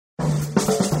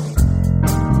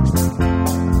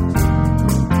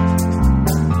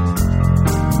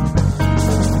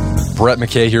Brett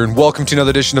McKay here, and welcome to another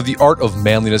edition of the Art of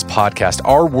Manliness podcast.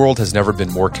 Our world has never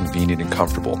been more convenient and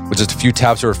comfortable. With just a few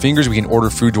taps of our fingers, we can order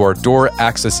food to our door,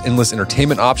 access endless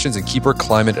entertainment options, and keep our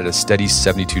climate at a steady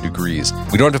 72 degrees.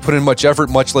 We don't have to put in much effort,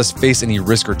 much less face any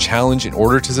risk or challenge in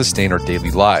order to sustain our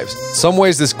daily lives. In some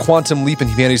ways, this quantum leap in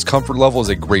humanity's comfort level is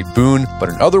a great boon, but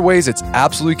in other ways, it's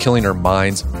absolutely killing our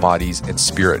minds, bodies, and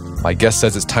spirit. My guest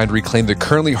says it's time to reclaim the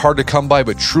currently hard to come by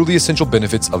but truly essential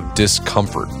benefits of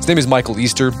discomfort. His name is Michael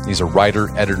Easter. He's a writer,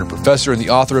 editor, and professor, and the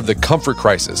author of The Comfort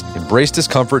Crisis. Embrace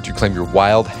discomfort to claim your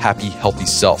wild, happy, healthy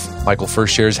self. Michael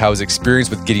first shares how his experience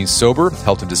with getting sober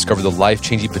helped him discover the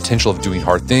life-changing potential of doing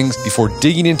hard things before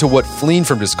digging into what fleeing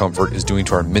from discomfort is doing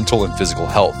to our mental and physical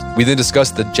health. We then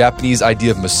discuss the Japanese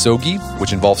idea of misogi,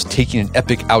 which involves taking an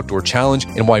epic outdoor challenge,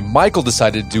 and why Michael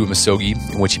decided to do a misogi,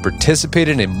 in which he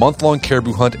participated in a month-long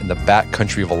caribou hunt in the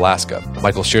backcountry of Alaska.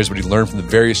 Michael shares what he learned from the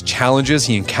various challenges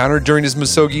he encountered during his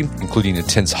misogi, including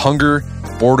intense hunger,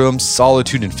 boredom,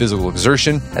 solitude, and physical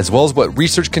exertion, as well as what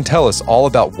research can tell us all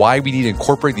about why we need to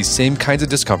incorporate these same kinds of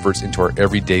discomforts into our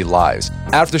everyday lives.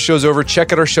 After the show's over,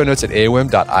 check out our show notes at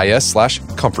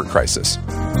aom.is/comfortcrisis.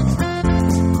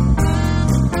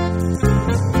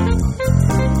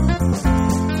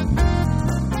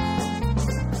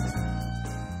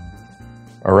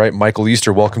 All right, Michael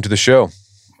Easter, welcome to the show.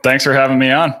 Thanks for having me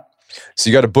on. So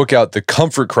you got a book out, The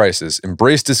Comfort Crisis,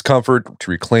 Embrace Discomfort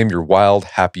to Reclaim Your Wild,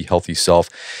 Happy, Healthy Self.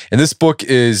 And this book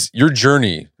is your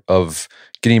journey of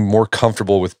getting more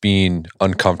comfortable with being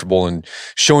uncomfortable and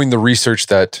showing the research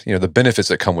that, the benefits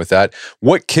that come with that.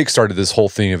 What kickstarted this whole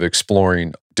thing of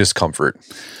exploring discomfort?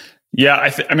 Yeah, I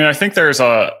think there's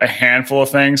a handful of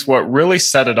things. What really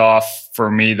set it off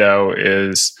for me, though,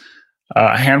 is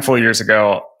a handful of years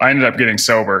ago, I ended up getting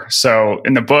sober. So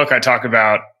in the book, I talk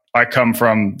about I come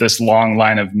from this long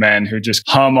line of men who just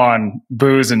hum on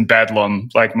booze and bedlam.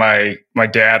 Like my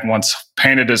dad once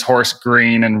painted his horse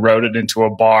green and rode it into a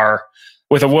bar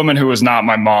with a woman who was not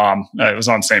my mom. It was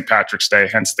on St. Patrick's Day,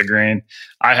 hence the green.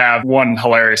 I have one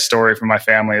hilarious story from my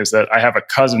family is that I have a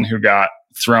cousin who got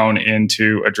thrown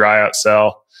into a dry out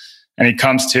cell. And he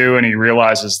comes to and he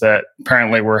realizes that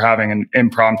apparently we're having an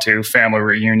impromptu family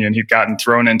reunion. He'd gotten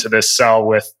thrown into this cell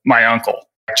with my uncle,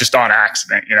 just on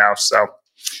accident, So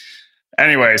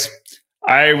anyways,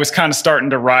 I was kind of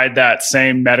starting to ride that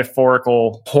same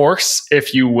metaphorical horse,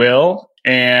 if you will.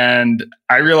 And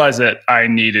I realized that I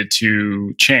needed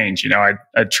to change.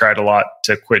 I'd tried a lot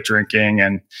to quit drinking,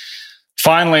 and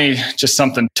finally just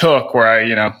something took where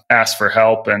I, asked for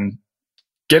help. And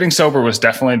getting sober was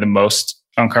definitely the most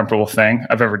uncomfortable thing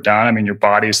I've ever done. I mean, your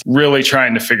body's really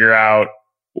trying to figure out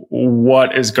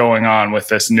what is going on with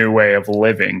this new way of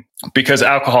living, because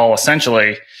alcohol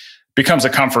essentially becomes a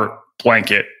comfort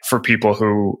blanket for people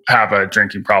who have a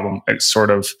drinking problem. It sort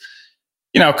of,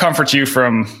 comforts you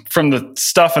from the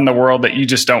stuff in the world that you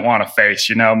just don't want to face.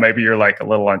 Maybe you're like a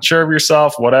little unsure of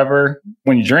yourself, whatever.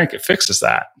 When you drink, it fixes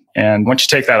that. And once you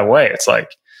take that away, it's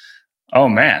like, oh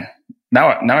man, now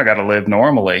I got to live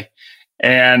normally.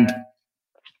 And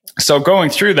so going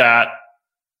through that,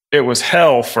 it was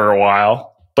hell for a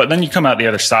while, but then you come out the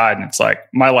other side and it's like,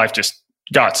 my life just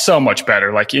got so much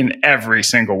better, like in every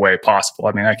single way possible.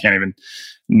 I mean, I can't even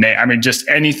name, just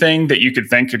anything that you could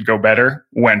think could go better,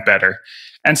 went better.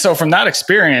 And so from that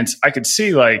experience, I could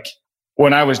see like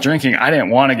when I was drinking, I didn't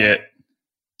want to get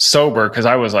sober because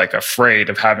I was like afraid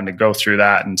of having to go through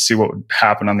that and see what would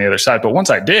happen on the other side. But once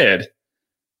I did, it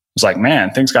was like,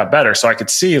 man, things got better. So I could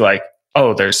see like,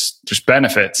 oh, there's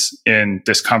benefits in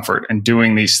discomfort and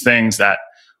doing these things that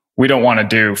we don't want to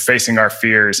do, facing our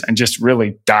fears and just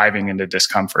really diving into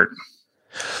discomfort.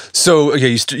 So, okay,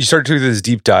 you started to do this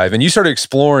deep dive and you started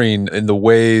exploring in the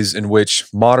ways in which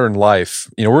modern life,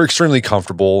 we're extremely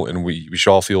comfortable and we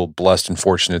should all feel blessed and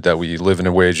fortunate that we live in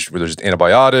a way where there's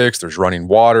antibiotics, there's running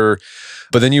water.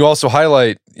 But then you also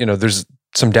highlight, there's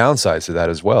some downsides to that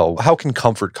as well. How can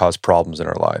comfort cause problems in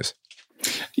our lives?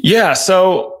 Yeah.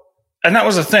 So, and that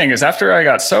was the thing is after I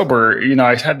got sober,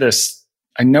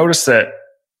 I noticed that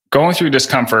going through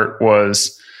discomfort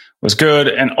was good,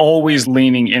 and always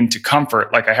leaning into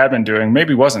comfort like I had been doing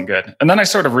maybe wasn't good. And then I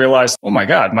sort of realized, oh my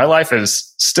God, my life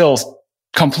is still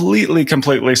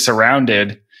completely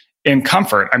surrounded in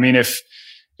comfort. I mean, if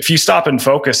you stop and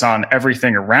focus on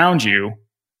everything around you,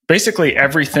 basically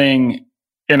everything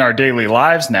in our daily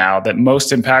lives now that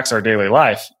most impacts our daily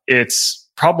life, it's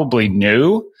probably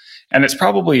new. And it's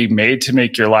probably made to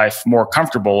make your life more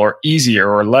comfortable or easier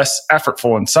or less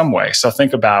effortful in some way. So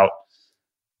think about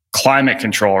climate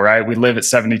control, right? We live at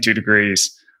 72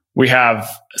 degrees. We have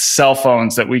cell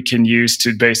phones that we can use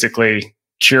to basically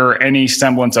cure any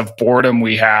semblance of boredom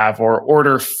we have, or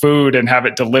order food and have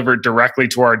it delivered directly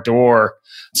to our door,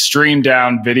 stream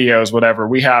down videos, whatever.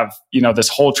 We have, this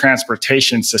whole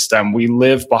transportation system. We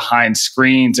live behind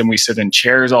screens and we sit in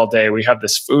chairs all day. We have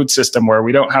this food system where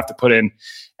we don't have to put in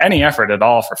any effort at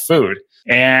all for food.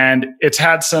 And it's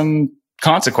had some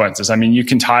consequences. I mean, you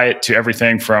can tie it to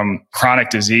everything from chronic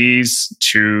disease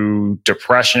to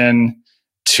depression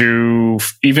to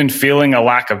even feeling a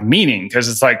lack of meaning, because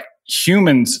it's like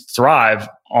humans thrive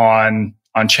on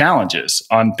challenges,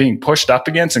 on being pushed up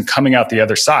against and coming out the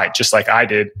other side, just like I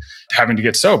did having to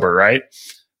get sober, right?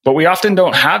 But we often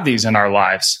don't have these in our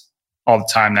lives all the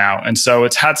time now. And so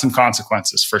it's had some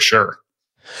consequences for sure.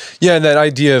 Yeah, and that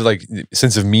idea of like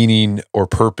sense of meaning or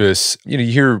purpose, you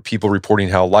hear people reporting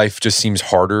how life just seems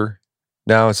harder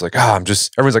now. It's like,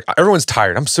 everyone's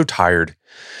tired. I'm so tired.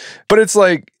 But it's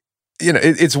like,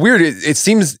 it's weird. It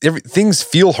seems things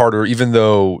feel harder, even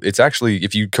though it's actually,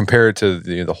 if you compare it to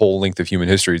the whole length of human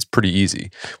history, it's pretty easy.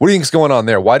 What do you think's going on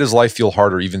there? Why does life feel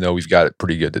harder, even though we've got it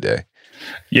pretty good today?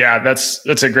 Yeah, that's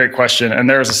a great question. And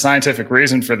there's a scientific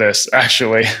reason for this,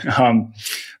 actually.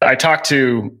 I talked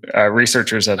to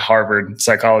researchers at Harvard,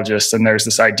 psychologists, and there's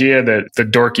this idea that the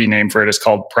dorky name for it is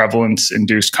called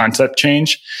prevalence-induced concept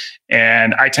change.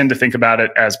 And I tend to think about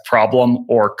it as problem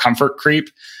or comfort creep.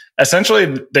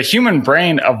 Essentially, the human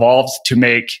brain evolved to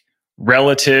make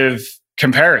relative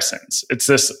comparisons. It's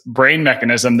this brain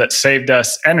mechanism that saved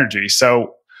us energy.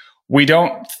 So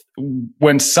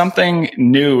when something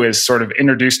new is sort of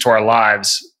introduced to our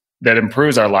lives that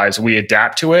improves our lives, we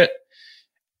adapt to it.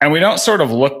 And we don't sort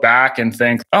of look back and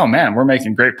think, oh man, we're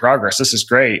making great progress. This is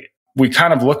great. We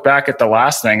kind of look back at the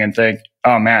last thing and think,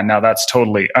 oh man, now that's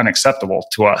totally unacceptable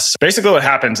to us. Basically what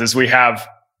happens is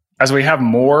as we have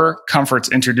more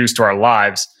comforts introduced to our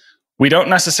lives, we don't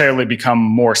necessarily become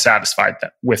more satisfied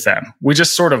with them. We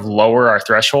just sort of lower our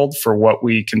threshold for what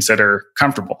we consider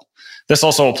comfortable. This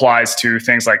also applies to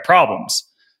things like problems.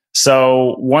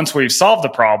 So once we've solved the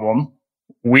problem,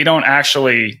 we don't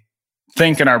actually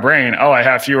think in our brain, oh, I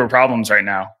have fewer problems right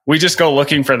now. We just go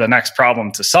looking for the next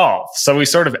problem to solve. So we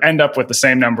sort of end up with the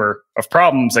same number of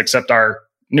problems, except our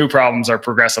new problems are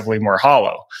progressively more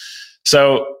hollow.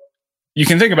 So you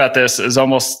can think about this as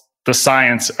almost the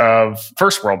science of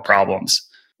first world problems.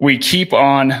 We keep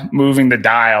on moving the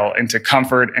dial into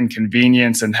comfort and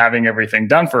convenience and having everything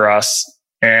done for us.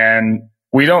 And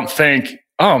we don't think,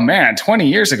 oh man, 20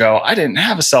 years ago, I didn't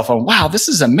have a cell phone. Wow, this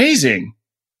is amazing.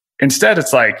 Instead,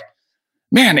 it's like,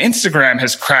 man, Instagram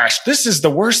has crashed. This is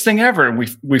the worst thing ever. And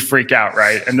we freak out,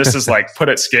 right? And this is like put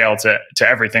at scale to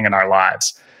everything in our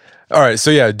lives. All right.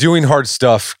 So yeah, doing hard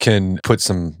stuff can put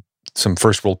some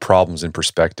first world problems in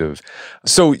perspective.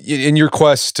 So in your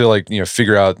quest to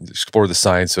figure out, explore the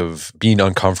science of being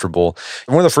uncomfortable,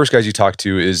 one of the first guys you talked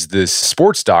to is this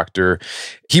sports doctor.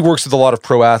 He works with a lot of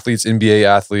pro athletes, NBA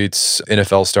athletes,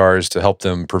 NFL stars to help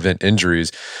them prevent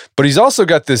injuries. But he's also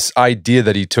got this idea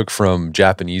that he took from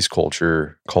Japanese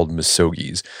culture called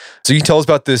misogis. So you tell us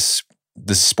about this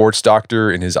sports doctor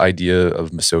and his idea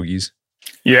of misogis?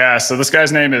 Yeah. So this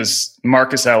guy's name is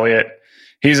Marcus Elliott.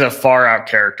 He's a far out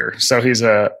character. So he's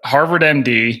a Harvard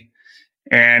MD,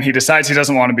 and he decides he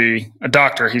doesn't want to be a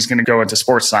doctor. He's going to go into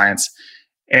sports science.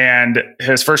 And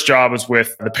his first job was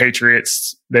with the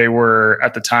Patriots. They were,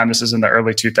 at the time, this is in the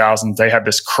early 2000s, they had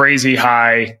this crazy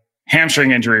high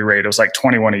hamstring injury rate. It was like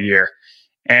 21 a year.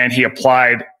 And he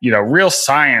applied, real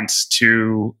science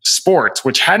to sports,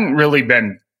 which hadn't really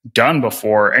been done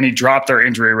before. And he dropped their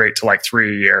injury rate to like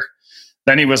 3 a year.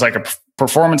 Then he was like a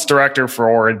performance director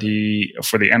for the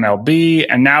MLB.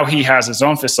 And now he has his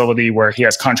own facility where he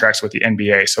has contracts with the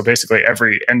NBA. So basically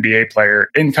every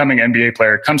incoming NBA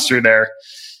player comes through there,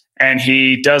 and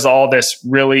he does all this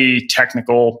really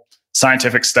technical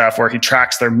scientific stuff where he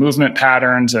tracks their movement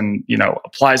patterns and,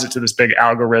 applies it to this big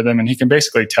algorithm. And he can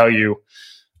basically tell you,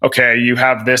 okay, you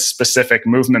have this specific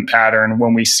movement pattern.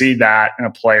 When we see that in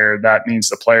a player, that means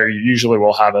the player usually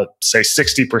will have a, say,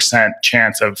 60%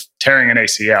 chance of tearing an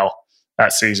ACL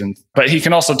that season. But he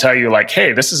can also tell you like,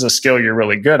 hey, this is a skill you're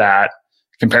really good at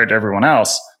compared to everyone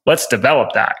else. Let's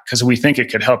develop that because we think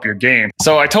it could help your game.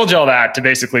 So I told you all that to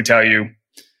basically tell you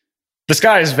this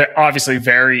guy is obviously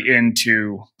very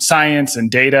into science and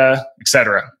data,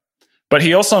 etc. But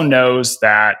he also knows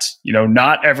that,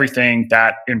 not everything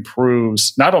that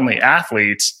improves not only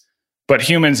athletes, but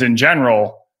humans in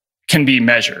general can be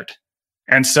measured.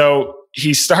 And so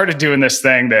he started doing this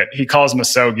thing that he calls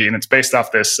misogi, and it's based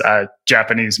off this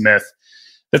Japanese myth.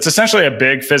 It's essentially a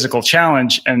big physical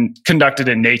challenge and conducted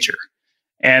in nature.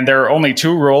 And there are only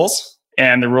 2 rules.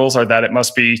 And the rules are that it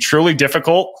must be truly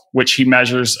difficult, which he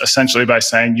measures essentially by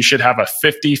saying you should have a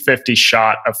 50-50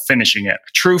 shot of finishing it,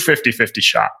 a true 50-50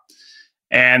 shot.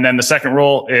 And then the second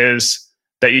rule is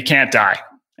that you can't die.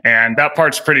 And that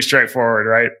part's pretty straightforward,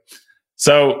 right?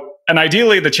 So, and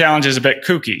ideally the challenge is a bit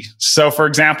kooky. So for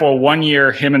example, one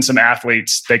year, him and some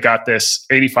athletes, they got this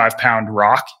 85-pound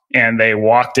rock and they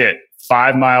walked it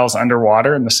 5 miles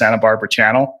underwater in the Santa Barbara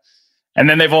Channel. And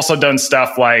then they've also done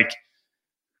stuff like,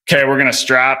 okay, we're going to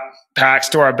strap packs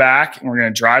to our back and we're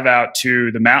going to drive out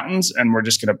to the mountains and we're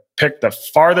just going to pick the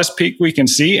farthest peak we can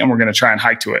see and we're going to try and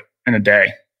hike to it in a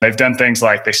day. They've done things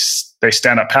like they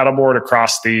stand-up paddleboard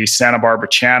across the Santa Barbara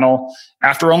Channel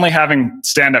after only having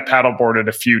stand-up paddleboarded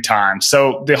a few times.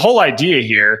 So the whole idea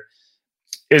here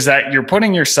is that you're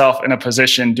putting yourself in a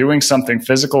position doing something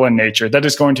physical in nature that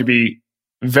is going to be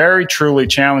very truly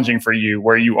challenging for you,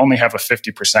 where you only have a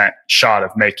 50% shot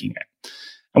of making it.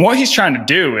 And what he's trying to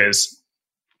do is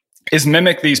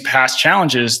mimic these past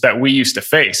challenges that we used to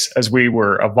face as we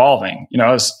were evolving. You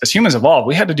know, as humans evolved,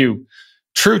 we had to do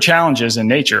true challenges in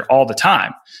nature all the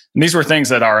time. And these were things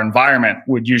that our environment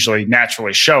would usually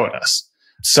naturally show at us.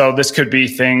 So this could be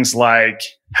things like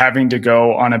having to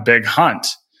go on a big hunt,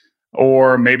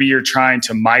 or maybe you're trying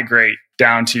to migrate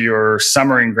down to your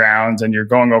summering grounds and you're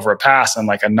going over a pass and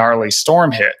like a gnarly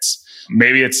storm hits.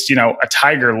 Maybe it's, you know, a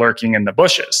tiger lurking in the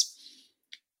bushes.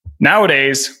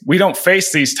 Nowadays, we don't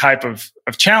face these type of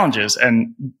challenges.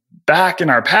 And back in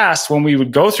our past, when we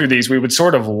would go through these, we would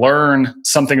sort of learn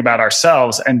something about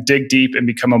ourselves and dig deep and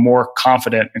become a more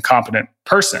confident and competent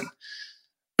person.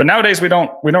 But nowadays, we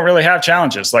don't really have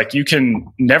challenges. Like, you can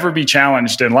never be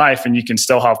challenged in life and you can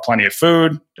still have plenty of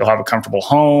food. You'll have a comfortable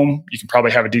home. You can probably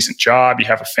have a decent job. You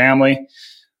have a family,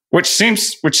 which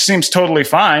seems totally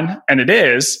fine. And it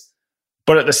is.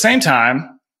 But at the same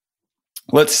time,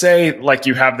 let's say like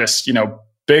you have this, you know,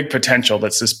 big potential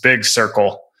that's this big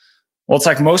circle. Well, it's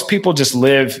like most people just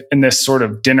live in this sort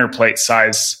of dinner plate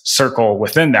size circle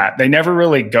within that. They never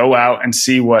really go out and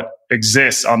see what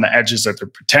exists on the edges of their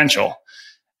potential.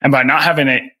 And by not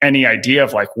having any idea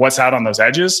of like what's out on those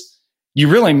edges, you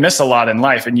really miss a lot in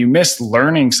life, and you miss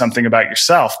learning something about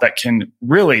yourself that can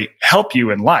really help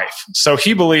you in life. So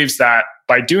he believes that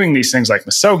by doing these things like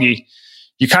misogi,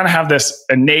 you kind of have this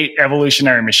innate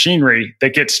evolutionary machinery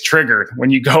that gets triggered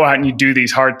when you go out and you do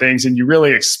these hard things and you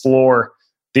really explore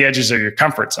the edges of your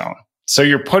comfort zone. So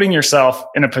you're putting yourself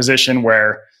in a position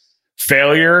where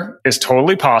failure is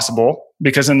totally possible,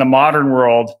 because in the modern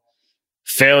world,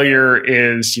 failure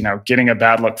is, you know, getting a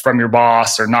bad look from your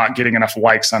boss or not getting enough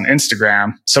likes on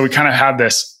Instagram. So we kind of have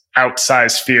this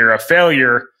outsized fear of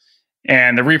failure,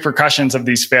 and the repercussions of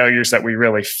these failures that we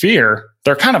really fear,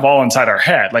 they're kind of all inside our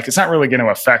head. Like, it's not really going to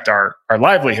affect our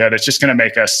livelihood. It's just going to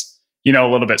make us, you know,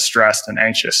 a little bit stressed and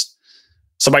anxious.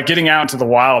 So by getting out into the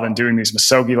wild and doing these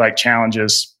misogi-like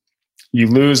challenges, you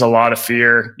lose a lot of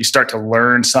fear. You start to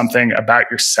learn something about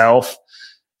yourself.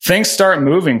 Things start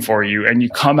moving for you, and you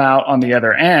come out on the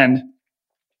other end,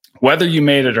 whether you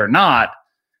made it or not,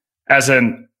 as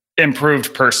an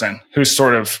improved person who's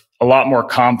sort of a lot more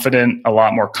confident, a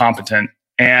lot more competent.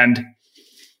 And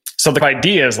so the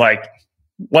idea is like,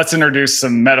 let's introduce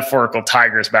some metaphorical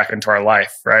tigers back into our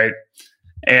life, right?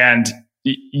 And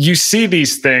you see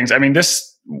these things. I mean,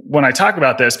 when I talk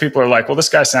about this, people are like, well, this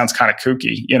guy sounds kind of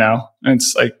kooky, you know? And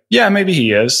it's like, yeah, maybe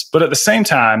he is. But at the same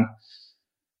time,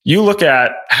 you look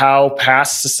at how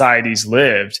past societies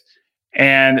lived,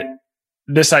 and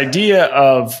this idea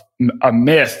of a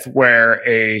myth where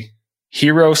a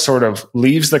hero sort of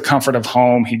leaves the comfort of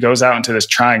home, he goes out into this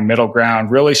trying middle ground,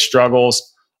 really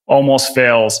struggles, almost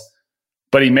fails,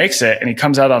 but he makes it and he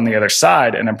comes out on the other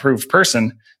side an improved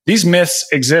person. These myths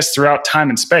exist throughout time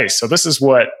and space. So this is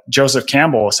what Joseph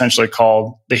Campbell essentially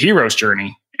called the hero's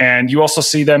journey. And you also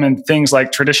see them in things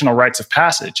like traditional rites of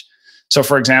passage. So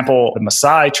for example, the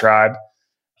Maasai tribe,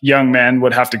 young men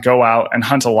would have to go out and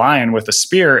hunt a lion with a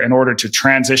spear in order to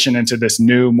transition into this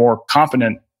new, more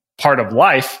competent part of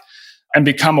life and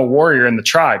become a warrior in the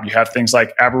tribe. You have things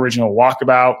like Aboriginal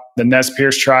walkabout. The Nez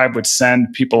Perce tribe would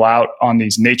send people out on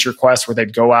these nature quests where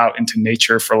they'd go out into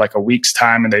nature for like a week's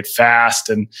time and they'd fast,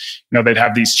 and they'd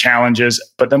have these challenges.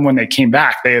 But then when they came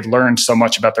back, they had learned so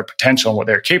much about their potential and what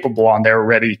they're capable of, and they were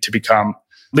ready to become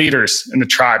leaders in the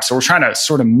tribe. So we're trying to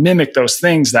sort of mimic those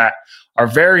things that are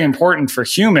very important for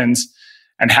humans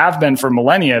and have been for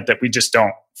millennia that we just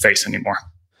don't face anymore.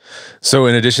 So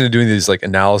in addition to doing these like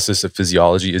analysis of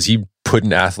physiology, is he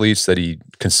putting athletes that he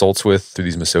consults with through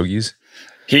these misogis?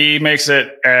 He makes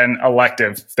it an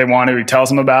elective. If they want to, he tells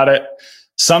them about it.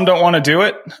 Some don't want to do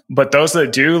it, but those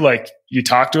that do, like, you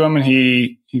talk to him and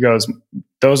he goes,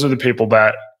 those are the people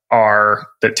that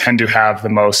that tend to have the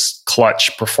most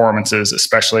clutch performances,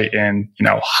 especially in,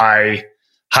 high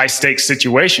stakes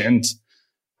situations,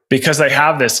 because they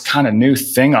have this kind of new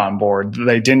thing on board that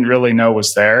they didn't really know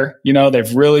was there.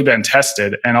 They've really been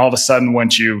tested. And all of a sudden,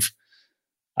 once you've,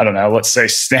 I don't know, let's say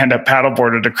stand-up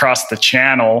paddleboarded across the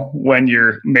channel when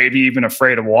you're maybe even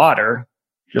afraid of water,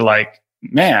 you're like,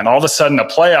 man, all of a sudden a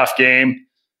playoff game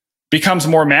becomes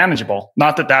more manageable.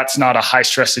 Not that that's not a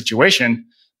high-stress situation,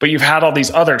 but you've had all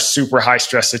these other super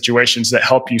high-stress situations that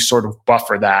help you sort of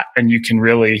buffer that. And you can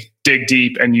really dig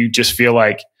deep and you just feel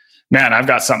like, man, I've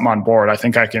got something on board. I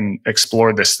think I can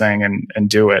explore this thing and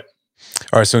do it.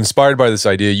 All right. So inspired by this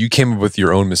idea, you came up with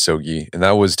your own misogi, and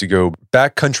that was to go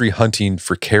backcountry hunting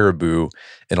for caribou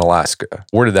in Alaska.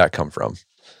 Where did that come from?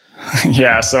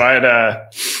 Yeah. So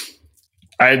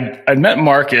I'd met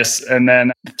Marcus, and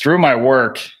then through my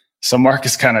work, so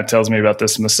Marcus kind of tells me about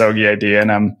this misogi idea,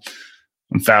 and I'm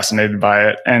fascinated by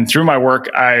it. And through my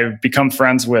work, I've become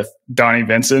friends with Donnie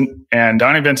Vincent. And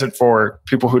Donnie Vincent, for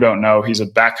people who don't know, he's a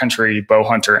backcountry bow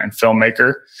hunter and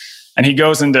filmmaker. And he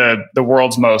goes into the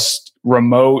world's most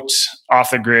remote,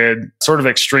 off the grid, sort of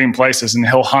extreme places, and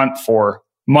he'll hunt for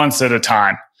months at a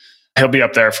time. He'll be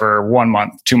up there for 1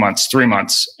 month, 2 months, 3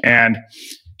 months. And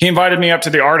he invited me up to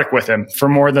the Arctic with him for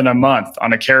more than a month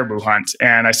on a caribou hunt.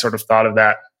 And I sort of thought of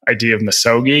that idea of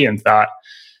misogi and thought,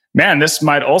 man, this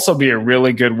might also be a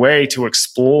really good way to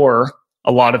explore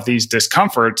a lot of these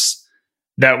discomforts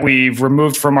that we've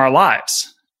removed from our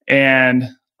lives. And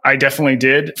I definitely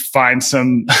did find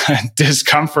some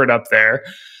discomfort up there.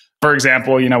 For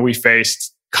example, we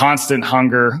faced constant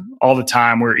hunger all the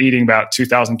time. We were eating about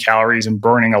 2,000 calories and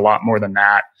burning a lot more than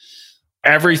that.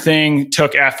 Everything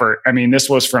took effort. I mean, this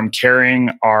was from carrying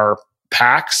our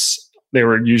packs. They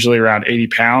were usually around 80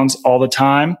 pounds all the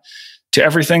time, to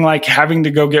everything like having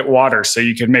to go get water so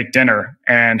you could make dinner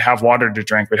and have water to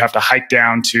drink. We'd have to hike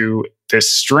down to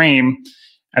this stream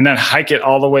and then hike it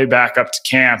all the way back up to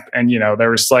camp. And, there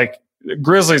was like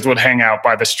grizzlies would hang out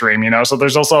by the stream, so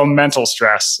there's also mental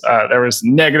stress. There was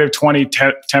negative 20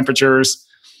 temperatures,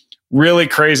 really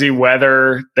crazy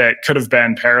weather that could have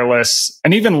been perilous.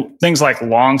 And even things like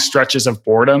long stretches of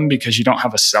boredom because you don't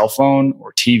have a cell phone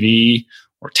or TV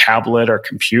or tablet or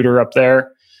computer up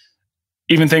there.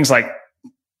 Even things like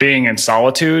being in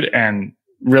solitude and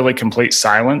really complete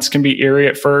silence can be eerie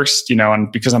at first,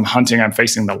 and because I'm hunting, I'm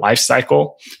facing the life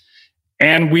cycle.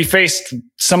 And we faced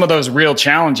some of those real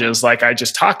challenges like I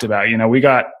just talked about. We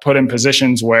got put in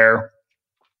positions where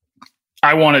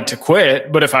I wanted to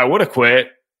quit, but if I would have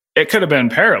quit, it could have been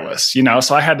perilous,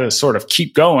 so I had to sort of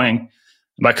keep going.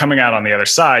 By coming out on the other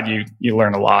side, you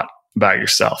learn a lot about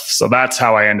yourself. So that's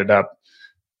how I ended up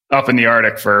in the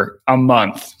Arctic for a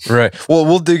month. Right. Well,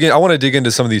 we'll dig in. I want to dig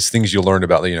into some of these things you learned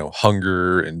about,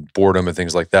 hunger and boredom and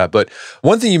things like that. But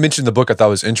one thing you mentioned in the book I thought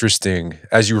was interesting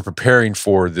as you were preparing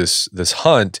for this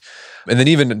hunt, and then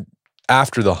even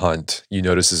after the hunt, you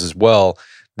noticed this as well,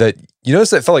 that you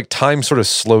noticed that it felt like time sort of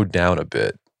slowed down a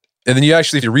bit. And then you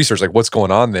actually do research, like what's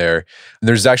going on there. And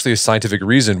there's actually a scientific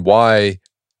reason why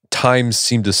time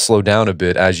seemed to slow down a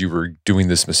bit as you were doing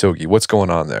this misogi. What's going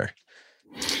on there?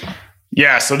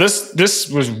 Yeah, so this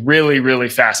was really, really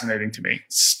fascinating to me.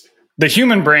 The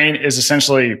human brain is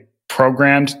essentially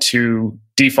programmed to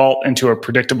default into a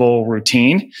predictable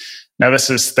routine. Now, this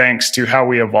is thanks to how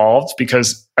we evolved,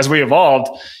 because as we evolved,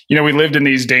 we lived in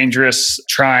these dangerous,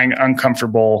 trying,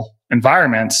 uncomfortable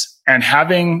environments, and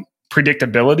having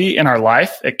predictability in our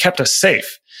life, it kept us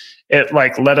safe. It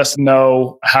let us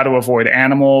know how to avoid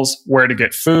animals, where to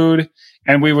get food,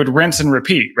 and we would rinse and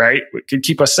repeat, right? It could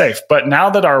keep us safe. But now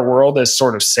that our world is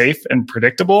sort of safe and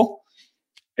predictable,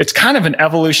 it's kind of an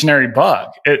evolutionary bug.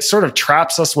 It sort of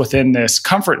traps us within this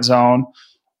comfort zone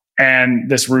and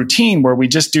this routine where we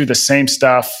just do the same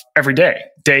stuff every day,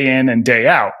 day in and day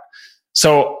out.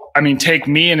 So, take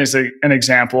me as an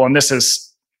example, and this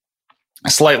is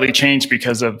slightly changed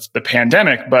because of the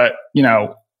pandemic, but,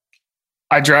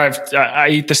 I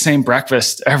eat the same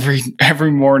breakfast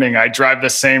every morning. I drive the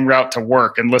same route to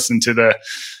work and listen to the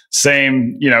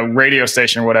same, radio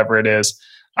station or whatever it is.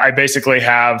 I basically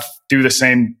do the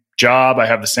same job. I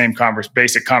have the same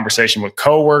basic conversation with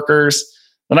coworkers.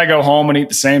 Then I go home and eat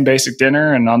the same basic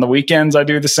dinner. And on the weekends, I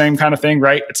do the same kind of thing,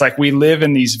 right? It's like we live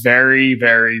in these very,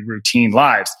 very routine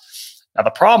lives. Now,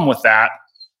 the problem with that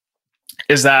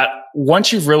is that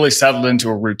once you've really settled into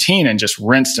a routine and just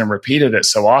rinsed and repeated it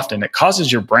so often, it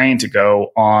causes your brain to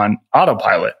go on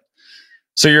autopilot.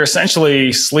 So you're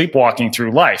essentially sleepwalking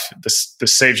through life. This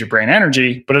saves your brain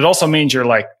energy, but it also means you're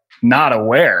not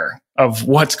aware of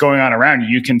what's going on around you.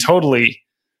 You can totally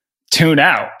tune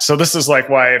out. So this is like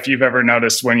why, if you've ever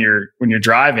noticed when you're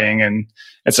driving and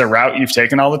it's a route you've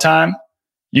taken all the time,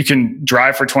 you can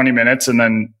drive for 20 minutes and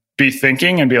then be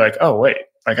thinking and be like, oh, wait,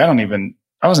 like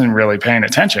I wasn't really paying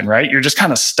attention, right? You're just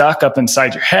kind of stuck up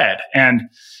inside your head. And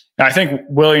I think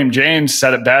William James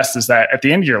said it best, is that at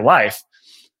the end of your life,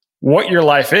 what your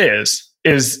life is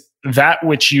that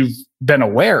which you've been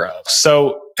aware of.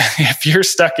 So if you're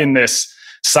stuck in this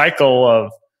cycle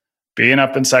of being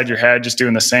up inside your head, just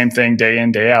doing the same thing day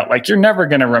in, day out, like you're never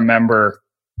going to remember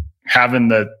having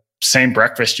the same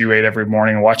breakfast you ate every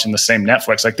morning and watching the same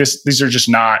Netflix. Like these are just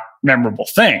not memorable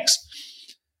things.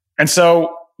 And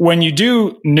so when you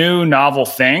do new novel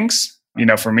things,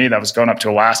 for me, that was going up to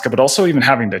Alaska, but also even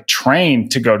having to train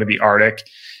to go to the Arctic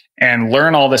and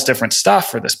learn all this different stuff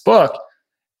for this book,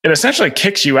 it essentially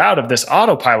kicks you out of this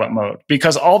autopilot mode,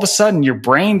 because all of a sudden your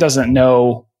brain doesn't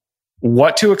know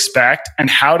what to expect and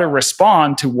how to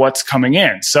respond to what's coming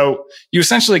in. So you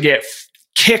essentially get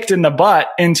kicked in the butt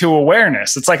into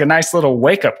awareness. It's like a nice little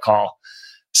wake-up call.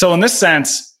 So in this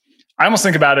sense, I almost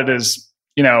think about it as,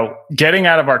 getting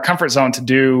out of our comfort zone to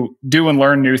do and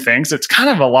learn new things. It's kind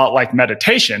of a lot like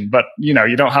meditation, but you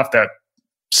don't have to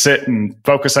sit and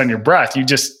focus on your breath.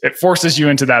 It forces you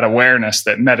into that awareness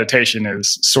that meditation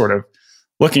is sort of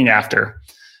looking after.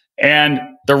 And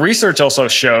the research also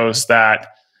shows that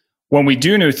when we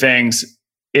do new things,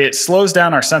 it slows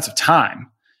down our sense of time.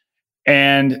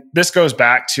 And this goes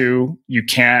back to you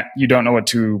don't know what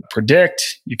to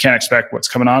predict. You can't expect what's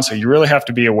coming on. So you really have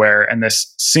to be aware. And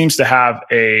this seems to have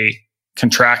a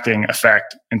contracting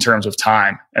effect in terms of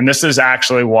time. And this is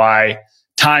actually why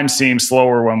time seems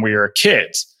slower when we were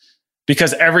kids,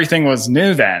 because everything was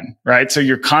new then, right? So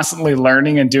you're constantly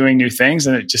learning and doing new things,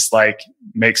 and it just like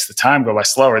makes the time go by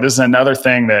slower. This is another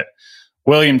thing that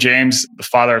William James, the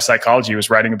father of psychology,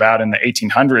 was writing about in the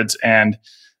 1800s. And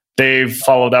they've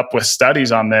followed up with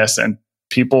studies on this, and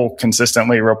people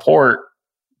consistently report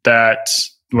that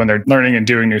when they're learning and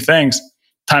doing new things,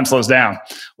 time slows down,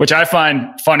 which I find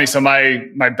funny. So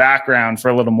my background for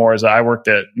a little more is I worked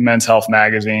at Men's Health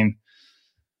magazine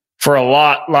for a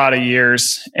lot of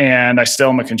years, and I still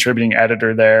am a contributing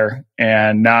editor there.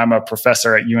 And now I'm a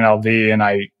professor at UNLV and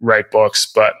I write books.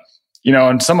 But,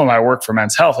 in some of my work for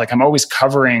Men's Health, like I'm always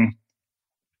covering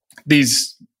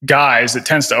these guys. It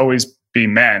tends to always be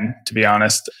men, to be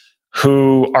honest,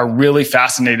 who are really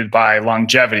fascinated by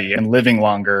longevity and living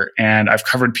longer. And I've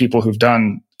covered people who've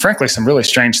done, frankly, some really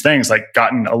strange things, like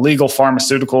gotten illegal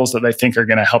pharmaceuticals that they think are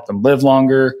going to help them live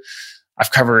longer.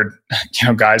 I've covered,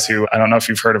 guys who, I don't know if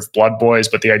you've heard of blood boys,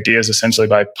 but the idea is essentially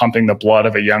by pumping the blood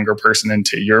of a younger person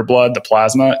into your blood, the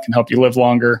plasma can help you live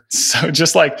longer. So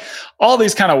just like all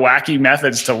these kind of wacky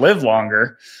methods to live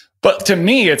longer. But to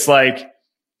me, it's like,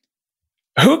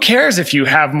 who cares if you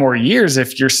have more years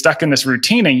if you're stuck in this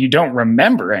routine and you don't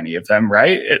remember any of them,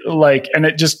 right? And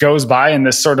it just goes by in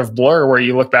this sort of blur where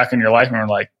you look back in your life and you're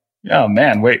like, oh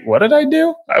man, wait, what did I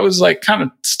do? I was like kind of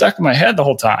stuck in my head the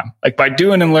whole time. Like by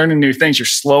doing and learning new things, you're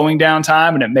slowing down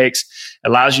time, and it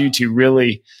allows you to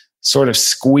really sort of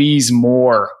squeeze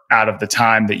more out of the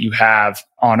time that you have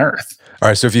on Earth. All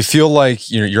right. So if you feel like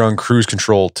you're on cruise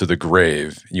control to the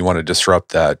grave, you want to disrupt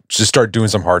that, just start doing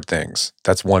some hard things.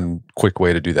 That's one quick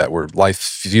way to do that, where life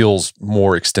feels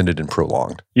more extended and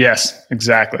prolonged. Yes,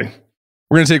 exactly.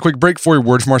 We're going to take a quick break for a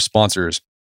word from our sponsors.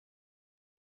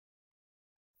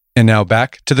 And now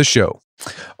back to the show.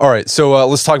 All right. So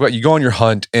let's talk about, you go on your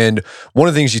hunt, and one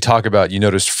of the things you talk about, you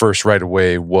noticed first right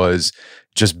away, was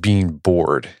just being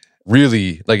bored.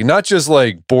 Really, like not just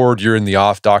like bored, you're in the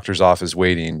doctor's office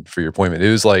waiting for your appointment. It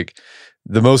was like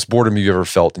the most boredom you've ever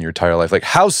felt in your entire life. Like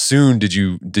how soon did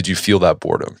you feel that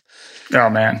boredom? Oh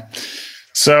man.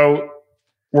 So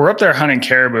we're up there hunting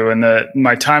caribou, and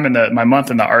my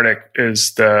month in the Arctic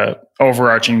is the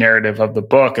overarching narrative of the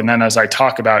book. And then as I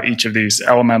talk about each of these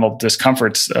elemental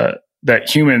discomforts that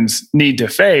humans need to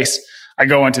face, I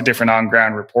go into different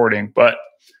on-ground reporting. But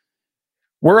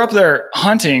we're up there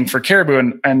hunting for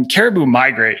caribou, and caribou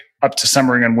migrate up to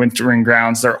summering and wintering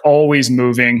grounds. They're always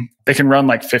moving. They can run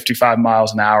like 55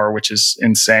 miles an hour, which is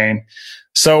insane.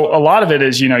 So a lot of it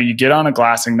is, you get on a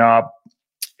glassing knob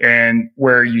and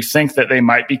where you think that they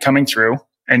might be coming through,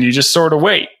 and you just sort of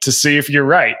wait to see if you're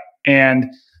right.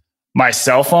 And my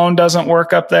cell phone doesn't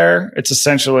work up there. It's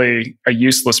essentially a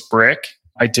useless brick.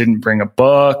 I didn't bring a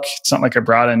book. It's not like I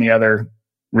brought any other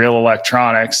real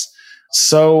electronics.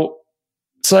 So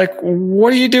it's like, what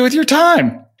do you do with your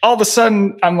time? All of a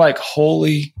sudden, I'm like,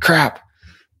 holy crap.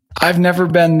 I've never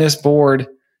been this bored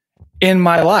in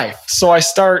my life. So I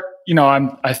start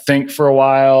I think for a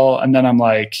while, and then I'm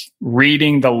like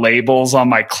reading the labels on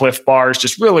my Cliff Bars,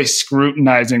 just really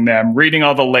scrutinizing them, reading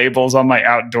all the labels on my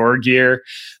outdoor gear.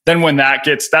 Then when that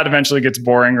eventually gets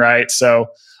boring, right? So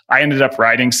I ended up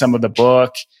writing some of the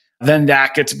book. Then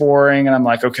that gets boring, and I'm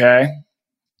like, okay,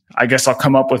 I guess I'll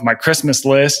come up with my Christmas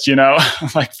list,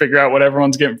 like figure out what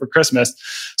everyone's getting for Christmas.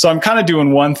 So I'm kind of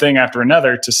doing one thing after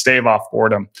another to stave off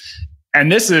boredom.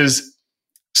 And this is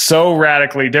so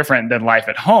radically different than life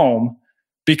at home,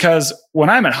 because when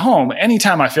I'm at home,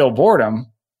 anytime I feel boredom,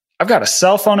 I've got a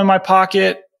cell phone in my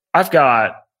pocket. I've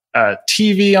got a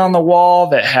TV on the wall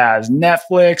that has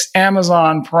Netflix,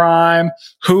 Amazon Prime,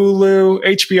 Hulu,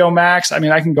 HBO Max. I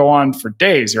mean, I can go on for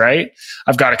days, right?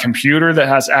 I've got a computer that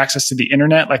has access to the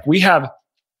internet. Like, we have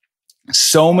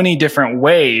so many different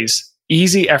ways,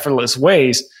 easy, effortless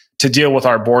ways to deal with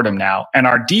our boredom now. And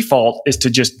our default is to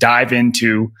just dive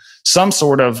into some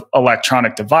sort of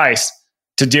electronic device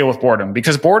to deal with boredom,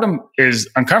 because boredom is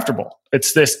uncomfortable.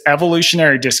 It's this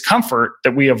evolutionary discomfort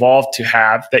that we evolved to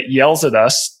have that yells at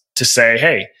us to say,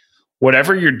 hey,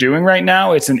 whatever you're doing right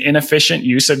now, it's an inefficient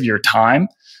use of your time.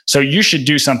 So you should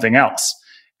do something else.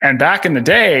 And back in the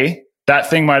day, that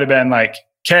thing might have been like,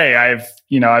 okay,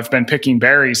 I've been picking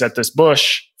berries at this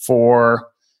bush for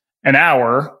an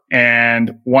hour.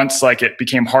 And once like it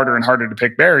became harder and harder to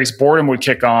pick berries, boredom would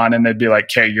kick on, and they'd be like,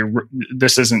 okay,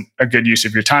 this isn't a good use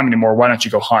of your time anymore. Why don't you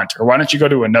go hunt? Or why don't you go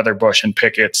to another bush and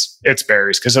pick its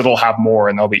berries? Because it'll have more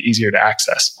and they'll be easier to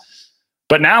access.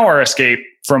 But now our escape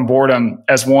from boredom,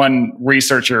 as one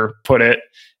researcher put it,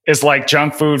 is like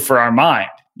junk food for our mind.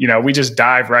 We just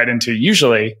dive right into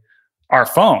usually our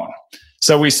phone.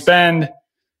 So we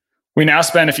now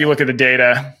spend, if you look at the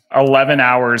data, 11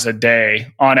 hours a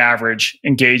day on average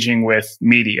engaging with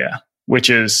media, which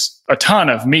is a ton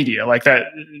of media. Like, that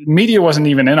media wasn't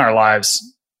even in our lives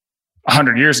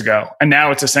 100 years ago. And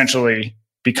now it's essentially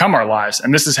become our lives.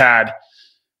 And this has had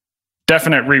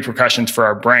definite repercussions for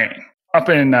our brain. Up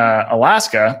in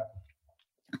Alaska,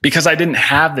 because I didn't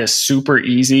have this super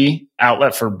easy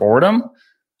outlet for boredom,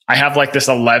 I have like this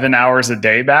 11 hours a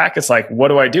day back. It's like, what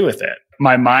do I do with it?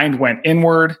 My mind went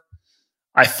inward.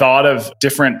 I thought of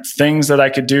different things that I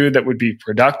could do that would be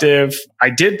productive. I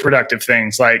did productive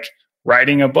things like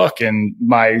writing a book in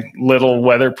my little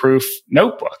weatherproof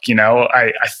notebook.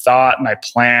 I thought and I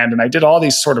planned and I did all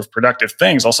these sort of productive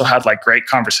things. Also had like great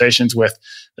conversations with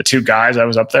the two guys I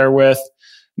was up there with,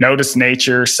 noticed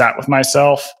nature, sat with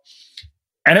myself.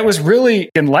 And it was really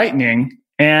enlightening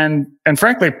and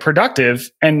frankly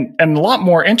productive and a lot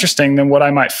more interesting than what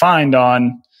I might find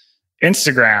on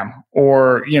Instagram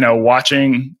or,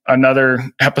 watching another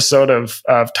episode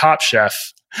of Top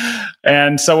Chef.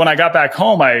 And so when I got back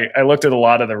home, I looked at a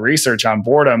lot of the research on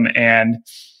boredom, and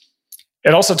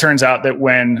it also turns out that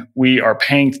when we are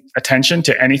paying attention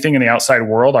to anything in the outside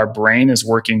world, our brain is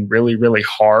working really, really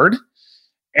hard.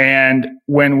 And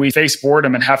when we face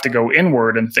boredom and have to go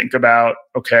inward and think about,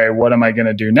 okay, what am I going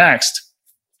to do next?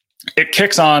 It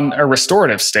kicks on a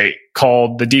restorative state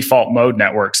called the default mode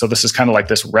network. So this is kind of like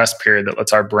this rest period that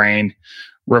lets our brain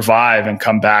revive and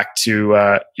come back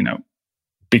to,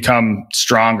 become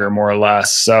stronger, more or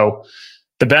less. So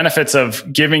the benefits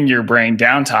of giving your brain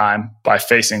downtime by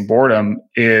facing boredom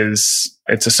is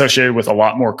it's associated with a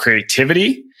lot more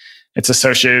creativity. It's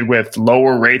associated with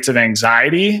lower rates of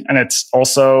anxiety, and it's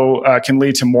also can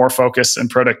lead to more focus and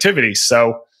productivity.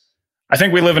 So I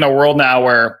think we live in a world now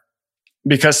where,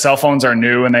 because cell phones are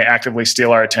new and they actively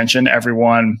steal our attention,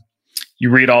 you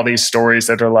read all these stories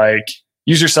that are like,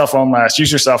 use your cell phone less,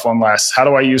 use your cell phone less. How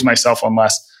do I use my cell phone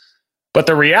less? But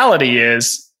the reality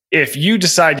is, if you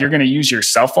decide you're going to use your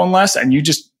cell phone less and you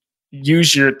just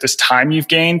use this time you've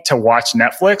gained to watch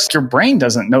Netflix, your brain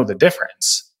doesn't know the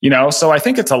difference. So I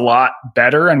think it's a lot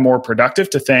better and more productive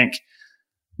to think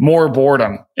more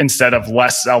boredom instead of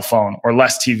less cell phone or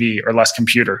less TV or less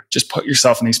computer. Just put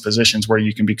yourself in these positions where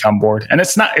you can become bored. And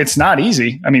it's not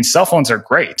easy. I mean, cell phones are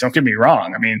great. Don't get me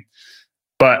wrong.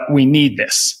 But we need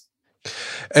this.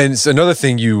 And so another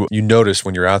thing you noticed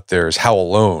when you're out there is how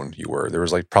alone you were. There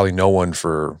was like probably no one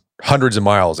for hundreds of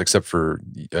miles except for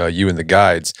you and the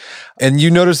guides. And you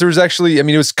noticed there was actually,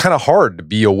 it was kind of hard to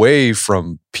be away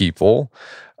from people.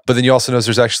 But then you also noticed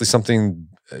there's actually something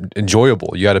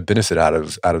enjoyable. You had a benefit out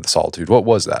of the solitude. What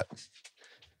was that?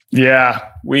 Yeah,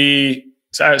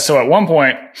 so at one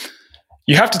point,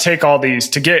 you have to take all these,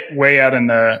 to get way out in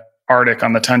the Arctic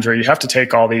on the tundra, you have to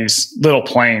take all these little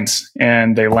planes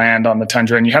and they land on the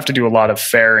tundra, and you have to do a lot of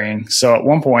ferrying. So at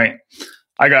one point,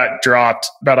 I got dropped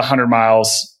about 100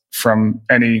 miles from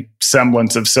any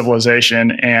semblance of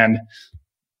civilization. And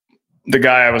the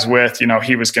guy I was with,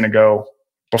 he was going to go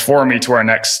before me to our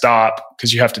next stop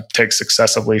because you have to take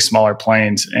successively smaller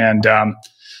planes. And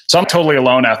so I'm totally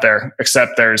alone out there,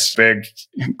 except there's big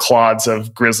clods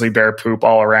of grizzly bear poop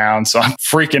all around. So I'm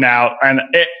freaking out. And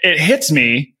it hits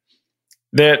me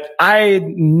that I'd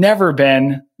never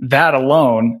been that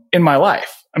alone in my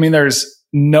life. I mean, there's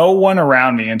no one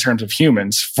around me in terms of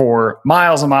humans for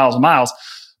miles and miles and miles,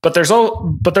 but there's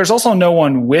also no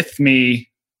one with me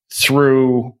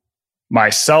through my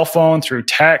cell phone, through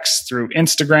text, through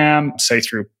Instagram, say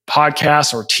through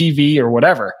podcasts or TV or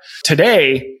whatever.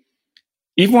 Today,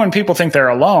 even when people think they're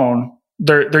alone,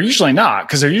 they're usually not,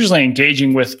 because they're usually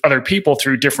engaging with other people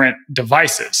through different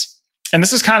devices. And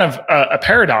this is kind of a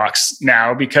paradox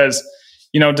now because,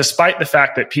 despite the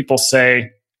fact that people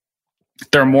say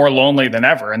they're more lonely than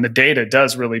ever, and the data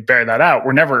does really bear that out,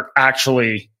 we're never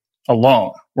actually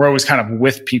alone. We're always kind of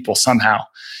with people somehow.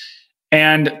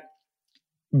 And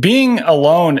being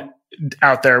alone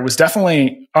out there was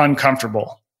definitely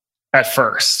uncomfortable at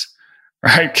first,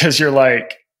 right? Because you're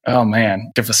like, oh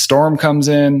man, if a storm comes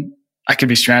in, I could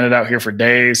be stranded out here for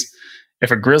days.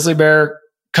 If a grizzly bear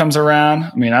comes around,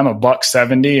 I mean, I'm a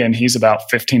 $170 and he's about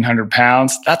 1,500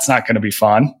 pounds. That's not going to be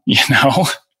fun,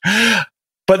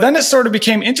 But then it sort of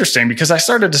became interesting because I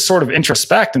started to sort of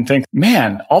introspect and think,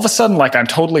 man, all of a sudden, like I'm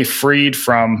totally freed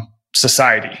from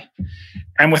society.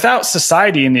 And without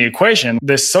society in the equation,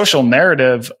 this social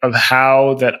narrative of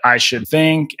how that I should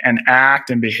think and act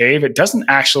and behave, it doesn't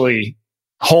actually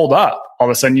hold up. All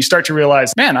of a sudden you start to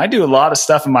realize, man, I do a lot of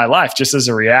stuff in my life just as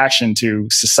a reaction to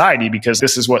society, because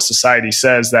this is what society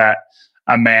says that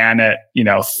a man at,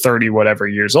 30 whatever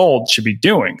years old should be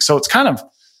doing. So it's kind of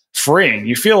freeing.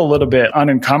 You feel a little bit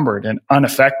unencumbered and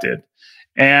unaffected.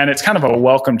 And it's kind of a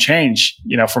welcome change,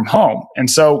 from home. And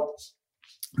so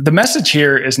the message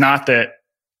here is not that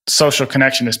social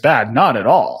connection is bad, not at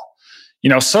all.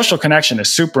 Social connection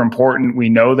is super important. We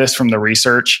know this from the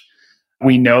research.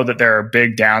 We know that there are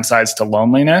big downsides to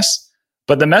loneliness,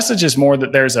 but the message is more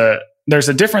that there's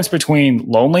a difference between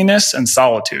loneliness and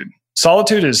solitude.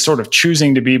 Solitude is sort of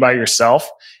choosing to be by yourself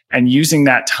and using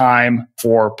that time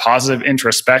for positive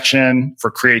introspection,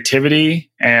 for creativity,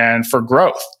 and for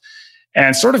growth,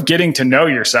 and sort of getting to know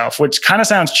yourself, which kind of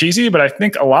sounds cheesy, but I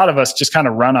think a lot of us just kind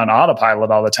of run on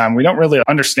autopilot all the time. We don't really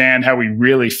understand how we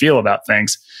really feel about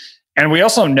things. And we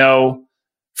also know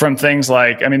from things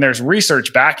like, there's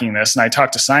research backing this, and I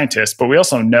talk to scientists, but we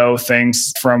also know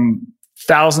things from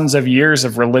thousands of years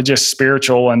of religious,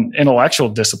 spiritual, and intellectual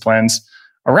disciplines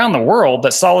around the world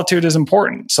that solitude is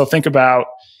important. So think about,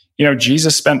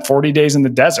 Jesus spent 40 days in the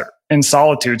desert in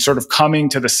solitude, sort of coming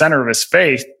to the center of his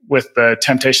faith with the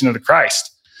temptation of the Christ.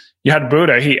 You had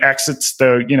Buddha, he exits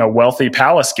the, wealthy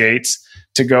palace gates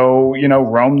to go,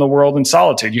 roam the world in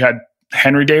solitude. You had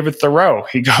Henry David Thoreau,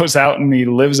 he goes out and he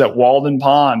lives at Walden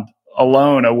Pond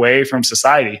alone, away from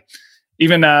society.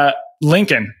 Even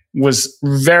Lincoln was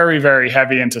very, very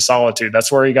heavy into solitude.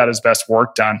 That's where he got his best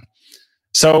work done.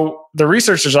 So the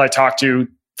researchers I talked to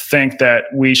think that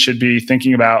we should be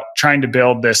thinking about trying to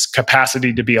build this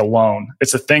capacity to be alone.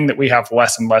 It's a thing that we have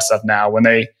less and less of now. When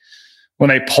they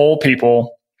poll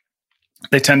people,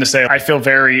 they tend to say, I feel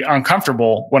very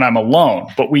uncomfortable when I'm alone.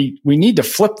 But we need to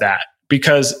flip that,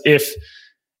 because if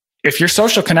your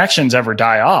social connections ever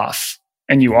die off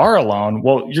and you are alone,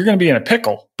 well, you're going to be in a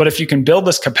pickle. But if you can build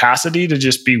this capacity to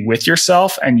just be with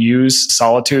yourself and use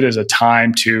solitude as a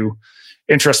time to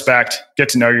introspect, get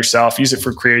to know yourself, use it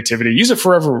for creativity, use it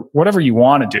for whatever you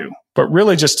want to do, but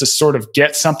really just to sort of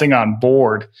get something on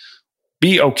board,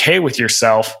 be okay with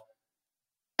yourself,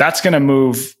 that's going to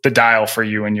move the dial for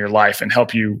you in your life and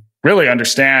help you really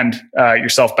understand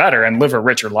yourself better and live a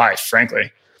richer life, frankly.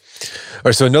 All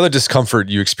right, so another discomfort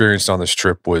you experienced on this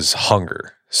trip was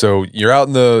hunger. So you're out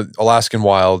in the Alaskan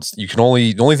wilds. The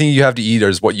only thing you have to eat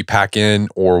is what you pack in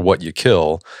or what you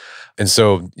kill. And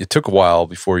so it took a while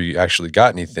before you actually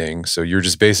got anything. So you're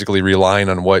just basically relying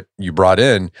on what you brought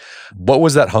in. What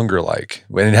was that hunger like?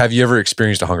 And have you ever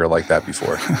experienced a hunger like that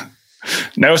before?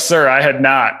 No, sir, I had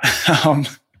not.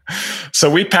 So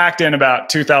we packed in about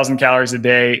 2,000 calories a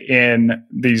day in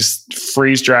these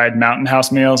freeze-dried Mountain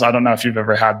House meals. I don't know if you've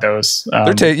ever had those.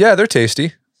 They're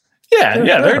tasty. They're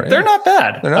not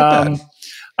bad. They're not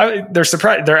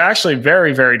bad. They're actually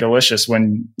very, very delicious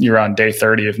when you're on day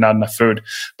 30 if not enough food.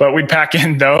 But we'd pack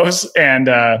in those and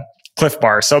Cliff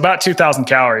Bars, so about 2,000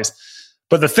 calories.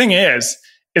 But the thing is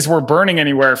we're burning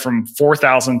anywhere from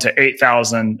 4,000 to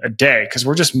 8,000 a day because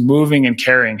we're just moving and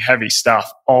carrying heavy stuff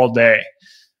all day.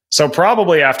 So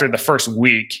probably after the first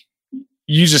week,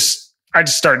 I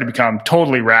just started to become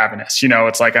totally ravenous.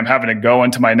 It's like I'm having to go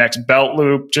into my next belt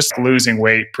loop, just losing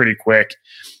weight pretty quick.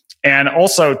 And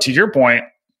also, to your point,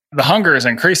 the hunger is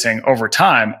increasing over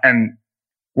time and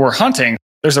we're hunting.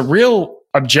 There's a real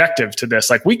objective to this.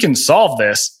 Like, we can solve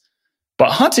this,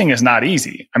 but hunting is not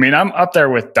easy. I mean, I'm up there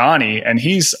with Donnie, and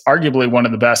he's arguably one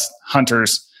of the best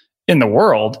hunters in the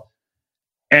world.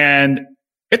 And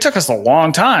it took us a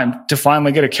long time to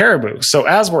finally get a caribou. So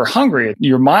as we're hungry,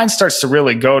 your mind starts to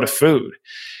really go to food.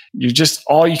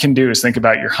 All you can do is think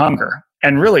about your hunger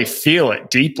and really feel it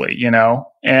deeply,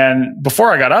 And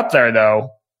before I got up there,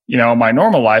 though, my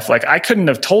normal life, like, I couldn't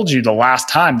have told you the last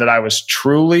time that I was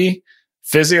truly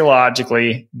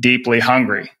physiologically deeply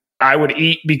hungry. I would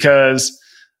eat because,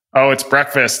 it's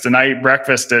breakfast and I eat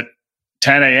breakfast at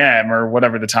 10 a.m. or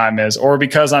whatever the time is, or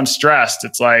because I'm stressed.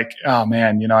 It's like, oh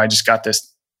man, I just got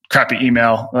this crappy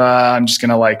email. I'm just going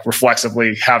to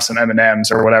reflexively have some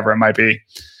M&Ms or whatever it might be.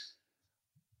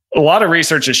 A lot of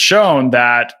research has shown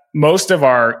that most of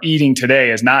our eating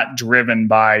today is not driven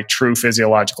by true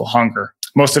physiological hunger.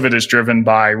 Most of it is driven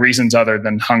by reasons other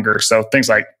than hunger. So things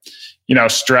like,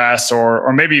 stress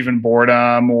or maybe even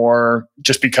boredom, or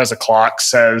just because a clock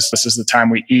says this is the time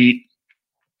we eat.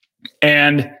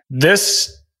 And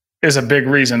this is a big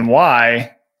reason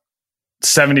why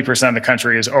 70% of the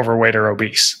country is overweight or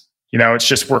obese. It's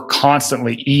just we're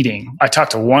constantly eating. I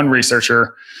talked to one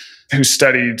researcher who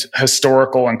studied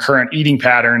historical and current eating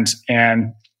patterns.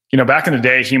 And, back in the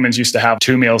day, humans used to have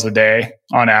 2 meals a day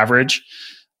on average.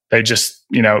 They just,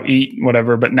 eat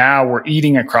whatever. But now we're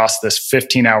eating across this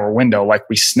 15-hour window. Like,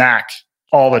 we snack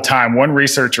all the time. One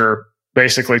researcher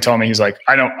basically told me, he's like,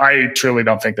 I truly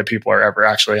don't think that people are ever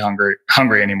actually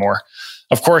hungry anymore.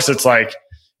 Of course, it's like,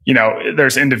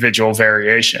 there's individual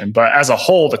variation, but as a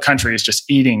whole, the country is just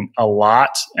eating a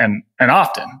lot and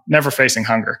often, never facing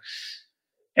hunger.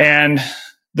 And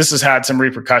this has had some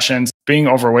repercussions. Being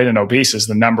overweight and obese is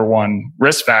the number one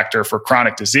risk factor for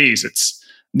chronic disease. It's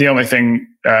the only thing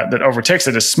that overtakes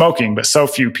it is smoking, but so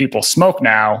few people smoke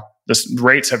now. The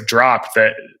rates have dropped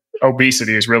that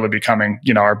obesity is really becoming,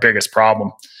 our biggest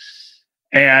problem.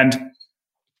 And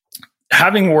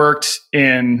having worked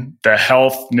in the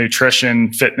health,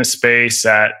 nutrition, fitness space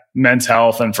at Men's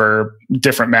Health and for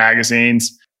different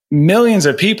magazines, millions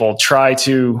of people try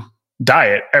to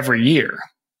diet every year.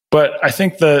 But I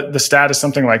think the stat is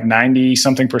something like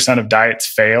 90-something% of diets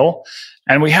fail.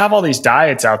 And we have all these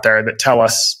diets out there that tell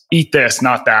us, eat this,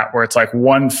 not that, where it's like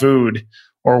one food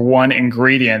or one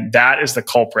ingredient, that is the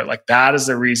culprit. Like, that is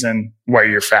the reason why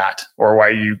you're fat or why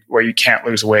you can't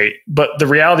lose weight. But the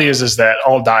reality is that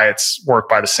all diets work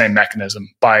by the same mechanism.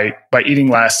 By eating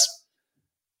less,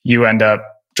 you end up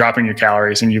dropping your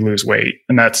calories and you lose weight.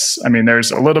 And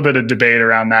there's a little bit of debate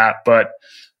around that, but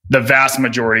the vast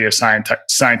majority of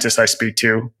scientists I speak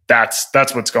to, that's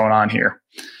what's going on here.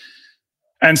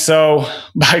 And so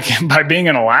by being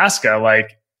in Alaska,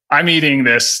 like, I'm eating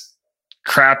this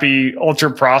crappy,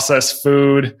 ultra processed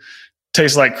food,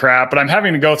 tastes like crap, but I'm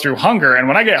having to go through hunger. And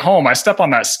when I get home, I step on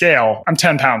that scale, I'm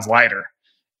 10 pounds lighter.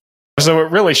 So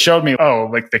it really showed me,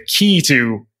 the key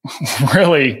to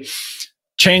really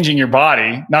changing your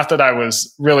body, not that I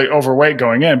was really overweight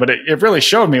going in, but it really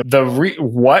showed me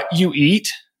what you eat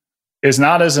is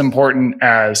not as important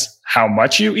as how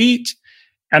much you eat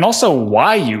and also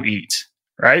why you eat,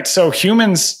 right? So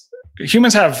humans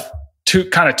have two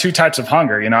types of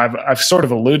hunger. I've sort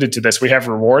of alluded to this. We have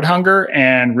reward hunger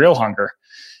and real hunger.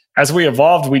 As we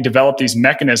evolved, we developed these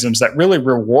mechanisms that really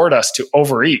reward us to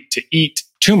overeat, to eat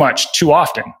too much, too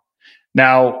often.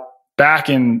 Now, back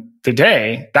in the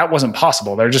day, that wasn't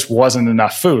possible. There just wasn't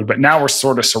enough food. But now we're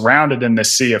sort of surrounded in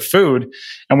this sea of food,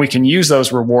 and we can use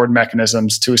those reward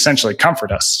mechanisms to essentially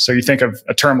comfort us. So you think of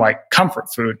a term like comfort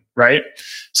food, right?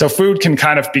 So food can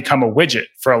kind of become a widget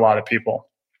for a lot of people.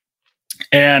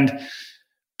 And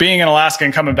being in Alaska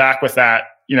and coming back with that,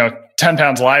 10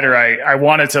 pounds lighter, I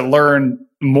wanted to learn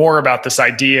more about this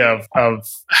idea of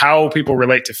how people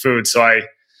relate to food. So I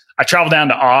travel down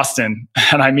to Austin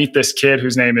and I meet this kid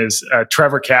whose name is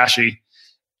Trevor Cashy.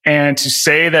 And to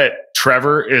say that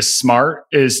Trevor is smart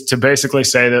is to basically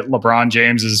say that LeBron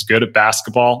James is good at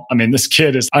basketball. I mean, this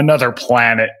kid is another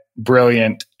planet,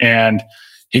 brilliant. And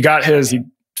he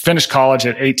finished college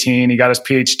at 18. He got his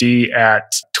PhD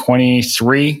at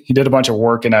 23. He did a bunch of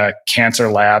work in a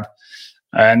cancer lab.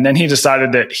 And then he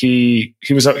decided that he'd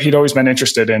always been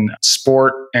interested in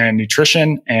sport and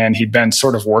nutrition, and he'd been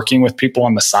sort of working with people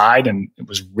on the side and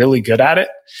was really good at it.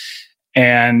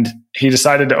 And he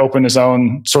decided to open his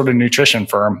own sort of nutrition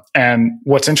firm. And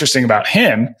what's interesting about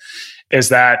him is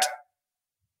that,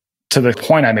 to the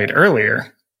point I made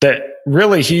earlier, that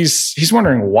really he's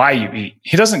wondering why you eat.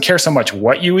 He doesn't care so much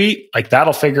what you eat. Like,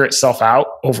 that'll figure itself out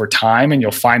over time, and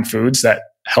you'll find foods that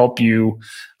help you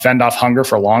fend off hunger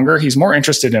for longer. He's more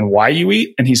interested in why you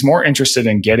eat, and he's more interested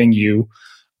in getting you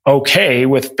okay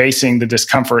with facing the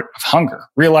discomfort of hunger,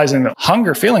 realizing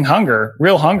that feeling hunger,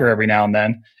 real hunger every now and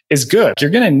then is good.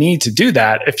 You're going to need to do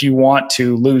that if you want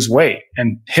to lose weight.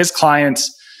 And his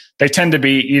clients, they tend to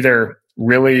be either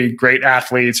really great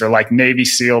athletes or like Navy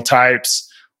SEAL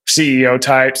types, CEO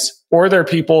types, or they're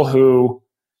people who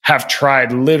have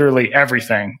tried literally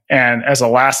everything. And as a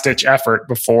last ditch effort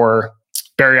before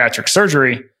bariatric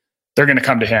surgery, they're going to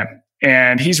come to him.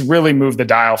 And he's really moved the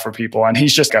dial for people. And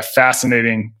he's just a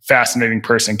fascinating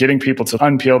person, getting people to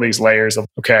unpeel these layers of,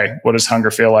 okay, what does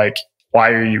hunger feel like?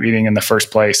 Why are you eating in the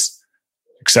first place?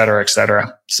 Et cetera, et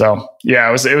cetera. So yeah,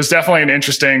 it was definitely an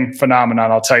interesting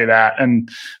phenomenon. I'll tell you that. And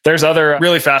there's other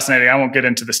really fascinating, I won't get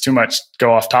into this too much,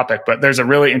 go off topic, but there's a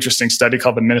really interesting study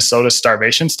called the Minnesota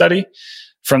starvation study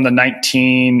from the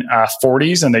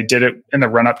 1940s. And they did it in the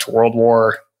run up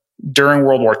to during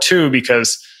World War II,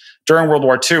 because during World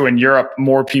War II in Europe,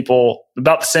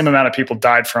 about the same amount of people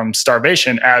died from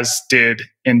starvation as did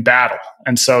in battle.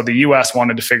 And so the US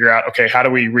wanted to figure out, okay, how do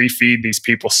we refeed these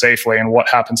people safely, and what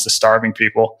happens to starving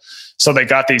people? So they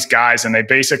got these guys and they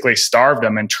basically starved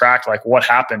them and tracked like what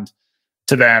happened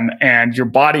to them. And your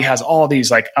body has all these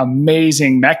like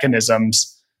amazing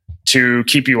mechanisms to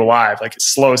keep you alive. Like it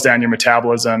slows down your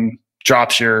metabolism,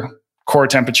 drops your core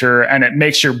temperature, and it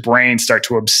makes your brain start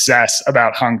to obsess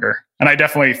about hunger. And I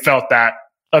definitely felt that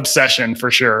obsession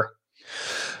for sure.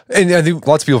 And I think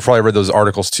lots of people probably read those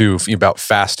articles too about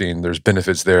fasting. There's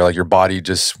benefits there. Like your body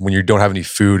just, when you don't have any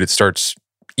food, it starts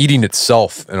eating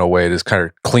itself in a way to just kind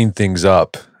of clean things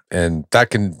up. And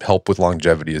that can help with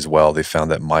longevity as well. They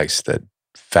found that mice that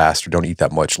fast or don't eat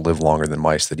that much live longer than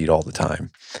mice that eat all the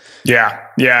time. Yeah,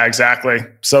 exactly.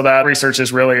 So that research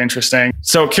is really interesting.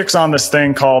 So it kicks on this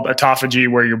thing called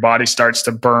autophagy, where your body starts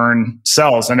to burn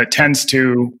cells, and it tends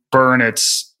to burn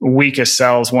its weakest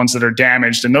cells, ones that are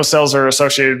damaged. And those cells are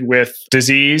associated with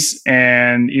disease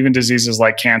and even diseases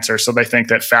like cancer. So they think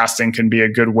that fasting can be a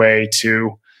good way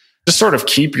to just sort of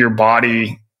keep your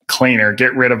body cleaner,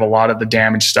 get rid of a lot of the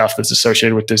damaged stuff that's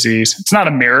associated with disease. It's not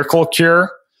a miracle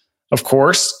cure, of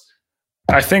course.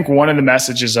 I think one of the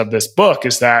messages of this book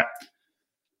is that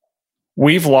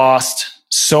we've lost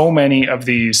so many of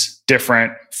these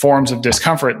different forms of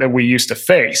discomfort that we used to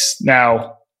face.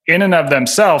 Now, in and of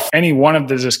themselves, any one of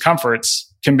the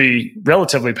discomforts can be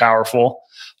relatively powerful.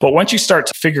 But once you start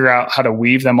to figure out how to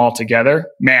weave them all together,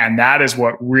 man, that is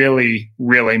what really,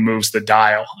 really moves the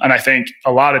dial. And I think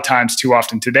a lot of times, too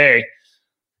often today,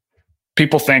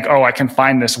 people think, oh, I can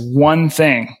find this one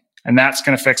thing and that's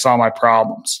going to fix all my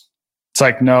problems. It's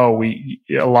like, no,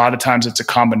 a lot of times it's a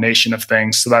combination of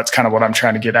things. So that's kind of what I'm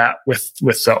trying to get at with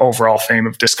the overall theme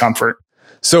of discomfort.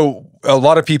 So a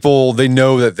lot of people, they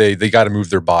know that they got to move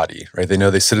their body, right? They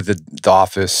know they sit at the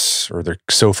office or their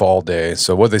sofa all day.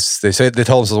 So what they say, they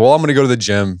tell themselves, well, I'm going to go to the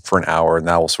gym for an hour, and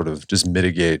that will sort of just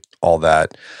mitigate all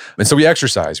that. And so we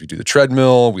exercise, we do the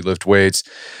treadmill, we lift weights.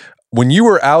 When you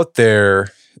were out there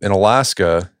in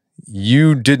Alaska,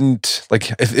 you didn't,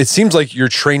 like, it seems like your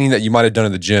training that you might have done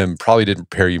in the gym probably didn't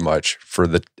prepare you much for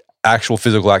the actual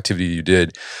physical activity you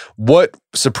did. What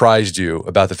surprised you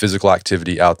about the physical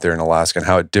activity out there in Alaska and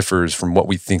how it differs from what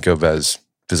we think of as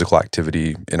physical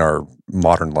activity in our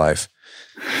modern life?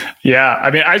 Yeah,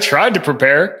 I mean, I tried to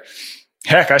prepare.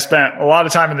 Heck, I spent a lot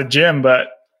of time in the gym, but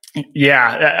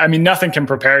yeah, I mean, nothing can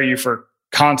prepare you for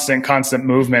constant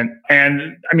movement.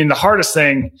 And I mean, the hardest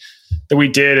thing that we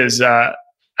did is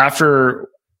after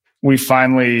we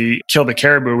finally killed the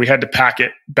caribou, we had to pack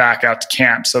it back out to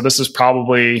camp. So this is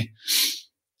probably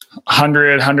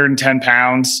 100, 110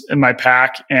 pounds in my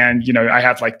pack. And, you know, I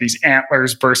had like these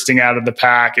antlers bursting out of the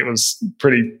pack. It was a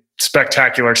pretty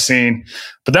spectacular scene.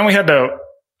 But then we had to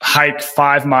hike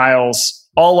 5 miles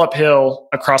all uphill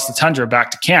across the tundra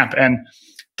back to camp. And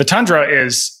the tundra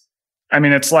is, I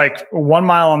mean, it's like 1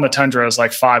 mile on the tundra is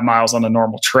like 5 miles on a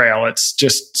normal trail. It's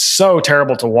just so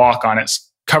terrible to walk on. It's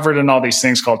covered in all these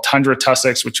things called tundra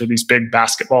tussocks, which are these big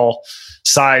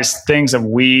basketball-sized things of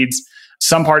weeds.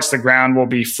 Some parts of the ground will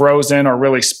be frozen or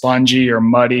really spongy or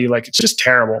muddy. Like, it's just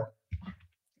terrible.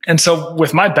 And so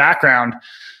with my background,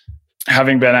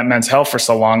 having been at Men's Health for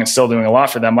so long and still doing a lot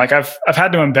for them, like I've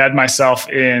had to embed myself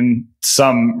in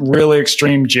some really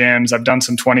extreme gyms. I've done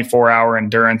some 24-hour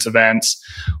endurance events,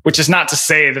 which is not to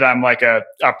say that I'm like a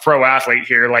pro athlete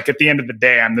here. Like, at the end of the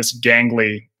day, I'm this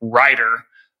gangly rider.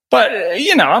 But,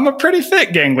 you know, I'm a pretty fit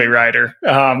gangly rider.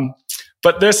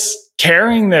 But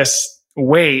carrying this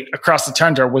weight across the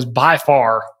tundra was by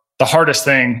far the hardest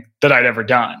thing that I'd ever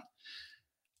done.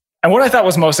 And what I thought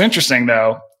was most interesting,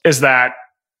 though, is that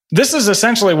this is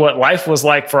essentially what life was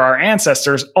like for our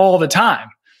ancestors all the time.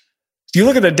 You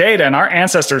look at the data, and our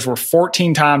ancestors were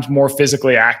 14 times more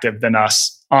physically active than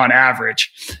us on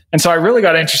average. And so I really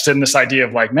got interested in this idea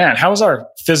of like, man, how has our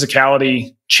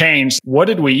physicality changed? What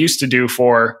did we used to do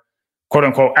for quote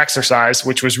unquote exercise,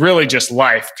 which was really just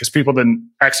life because people didn't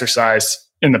exercise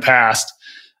in the past?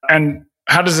 And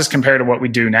how does this compare to what we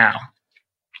do now?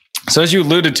 So as you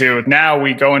alluded to, now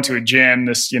we go into a gym,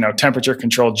 this, temperature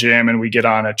controlled gym, and we get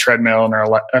on a treadmill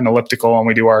and an elliptical, and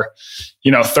we do our,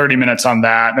 30 minutes on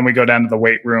that. Then we go down to the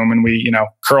weight room and we,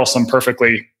 curl some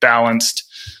perfectly balanced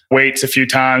weights a few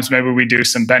times. Maybe we do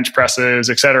some bench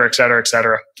presses, et cetera, et cetera, et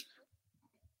cetera.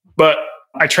 But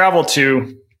I travel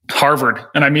to Harvard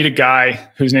and I meet a guy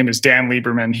whose name is Dan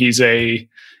Lieberman. He's a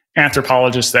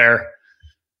anthropologist there.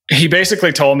 He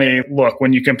basically told me, look,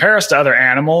 when you compare us to other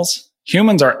animals,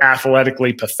 humans are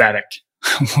athletically pathetic.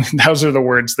 Those are the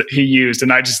words that he used.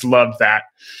 And I just loved that.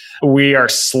 We are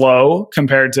slow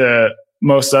compared to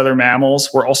most other mammals.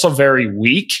 We're also very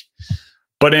weak.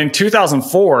 But in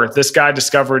 2004, this guy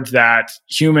discovered that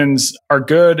humans are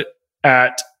good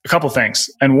at a couple things.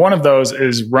 And one of those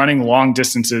is running long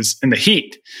distances in the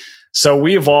heat. So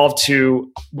we evolved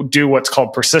to do what's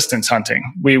called persistence hunting.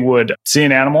 We would see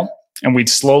an animal and we'd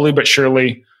slowly but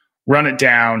surely run it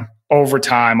down over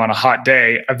time on a hot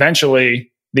day.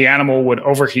 Eventually, the animal would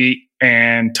overheat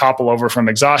and topple over from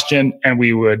exhaustion, and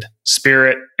we would spear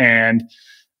it, and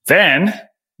then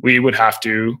we would have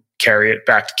to carry it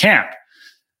back to camp.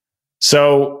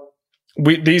 So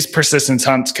these persistence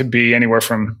hunts could be anywhere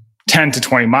from 10 to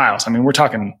 20 miles. I mean, we're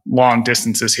talking long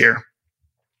distances here.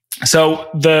 So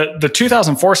the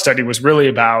 2004 study was really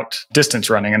about distance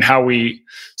running and how we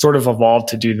sort of evolved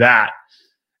to do that.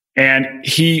 And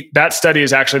that study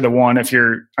is actually the one,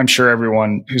 I'm sure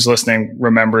everyone who's listening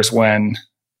remembers when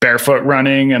barefoot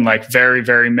running and like very,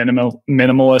 very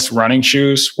minimalist running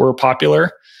shoes were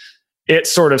popular. It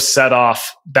sort of set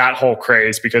off that whole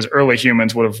craze because early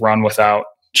humans would have run without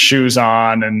shoes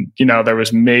on. And, there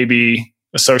was maybe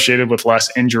associated with less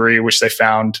injury, which they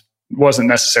found wasn't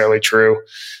necessarily true.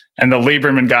 And the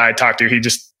Lieberman guy I talked to,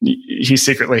 he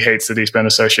secretly hates that he's been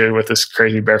associated with this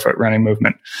crazy barefoot running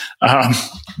movement.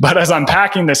 But as I'm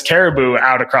packing this caribou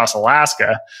out across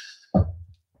Alaska,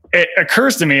 it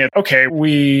occurs to me, okay,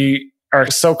 we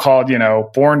are so-called,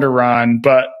 born to run,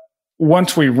 but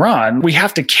once we run, we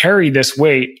have to carry this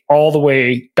weight all the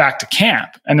way back to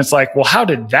camp. And it's like, well, how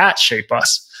did that shape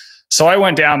us? So I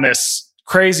went down this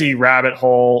crazy rabbit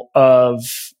hole of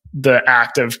the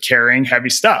act of carrying heavy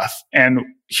stuff. And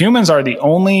humans are the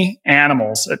only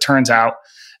animals, it turns out,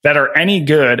 that are any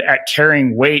good at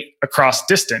carrying weight across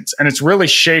distance. And it's really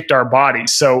shaped our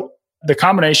bodies. So the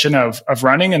combination of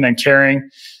running and then carrying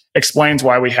explains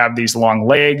why we have these long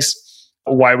legs,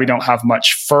 why we don't have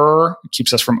much fur, it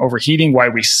keeps us from overheating, why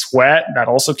we sweat, that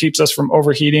also keeps us from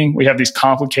overheating. We have these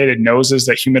complicated noses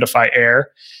that humidify air.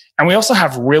 And we also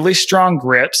have really strong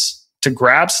grips to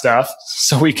grab stuff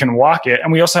so we can walk it.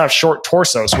 And we also have short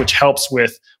torsos, which helps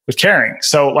with carrying.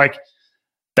 So like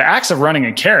the acts of running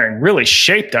and carrying really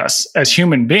shaped us as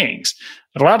human beings.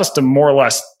 It allowed us to more or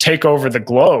less take over the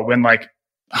globe and like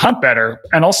hunt better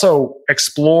and also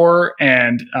explore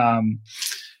and,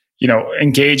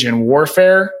 engage in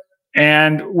warfare.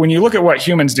 And when you look at what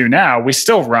humans do now, we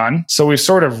still run. So we've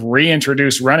sort of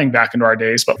reintroduced running back into our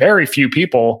days, but very few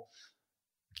people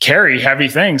carry heavy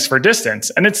things for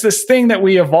distance. And it's this thing that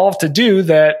we evolved to do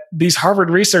that these Harvard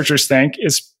researchers think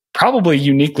is probably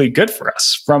uniquely good for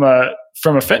us from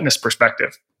a fitness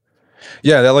perspective.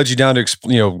 Yeah, that led you down to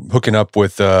hooking up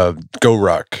with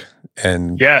GoRuck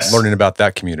and learning about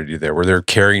that community there, where they're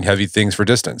carrying heavy things for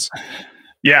distance.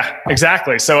 Yeah,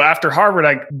 exactly. So after Harvard,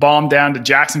 I bombed down to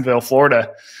Jacksonville,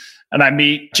 Florida, and I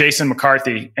meet Jason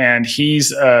McCarthy, and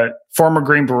he's a former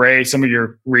Green Beret. Some of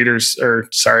your readers,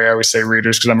 I always say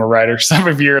readers because I'm a writer. Some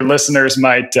of your listeners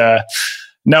might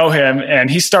know him. And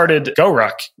he started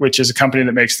GoRuck, which is a company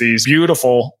that makes these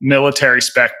beautiful military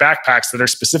spec backpacks that are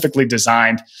specifically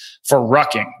designed for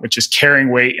rucking, which is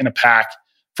carrying weight in a pack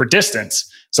for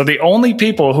distance. So the only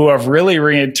people who have really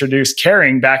reintroduced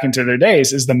carrying back into their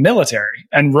days is the military.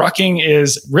 And rucking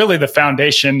is really the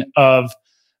foundation of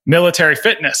military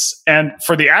fitness. And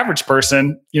for the average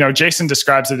person, Jason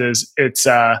describes it as it's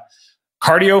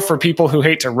cardio for people who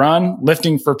hate to run,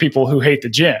 lifting for people who hate the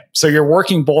gym. So you're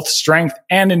working both strength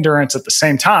and endurance at the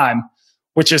same time,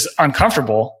 which is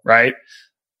uncomfortable, right?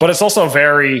 But it's also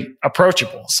very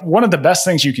approachable. So one of the best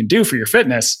things you can do for your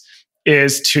fitness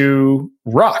is to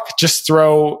ruck. Just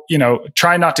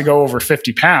try not to go over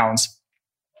 50 pounds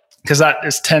because that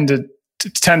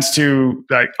tends to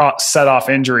like set off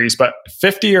injuries. But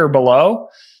 50 or below,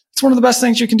 it's one of the best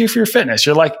things you can do for your fitness.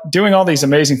 You're like doing all these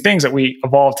amazing things that we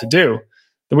evolved to do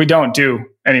that we don't do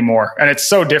anymore. And it's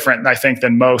so different, I think,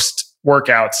 than most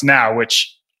workouts now,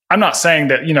 which I'm not saying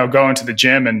that, going to the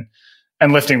gym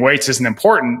and lifting weights isn't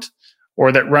important,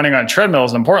 or that running on a treadmill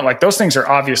is important. Like, those things are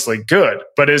obviously good,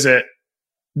 but does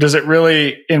it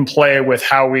really in play with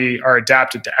how we are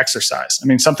adapted to exercise? I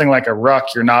mean, something like a ruck,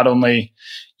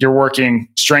 you're working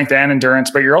strength and endurance,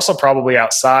 but you're also probably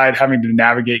outside having to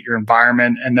navigate your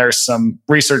environment. And there's some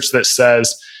research that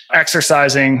says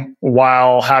exercising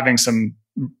while having some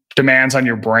demands on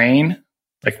your brain,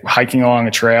 like hiking along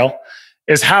a trail,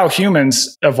 is how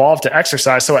humans evolved to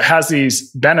exercise. So it has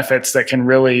these benefits that can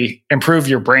really improve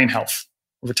your brain health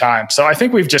over time. So I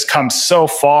think we've just come so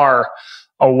far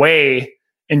away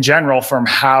in general from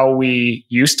how we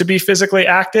used to be physically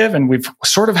active. And we've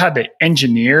sort of had to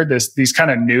engineer these kind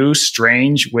of new,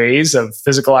 strange ways of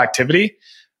physical activity,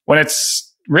 when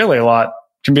it's really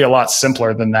can be a lot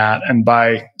simpler than that. And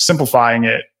by simplifying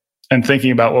it and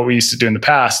thinking about what we used to do in the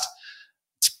past,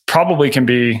 it probably can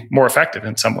be more effective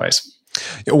in some ways.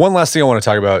 One last thing I want to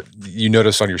talk about. You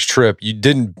noticed on your trip, you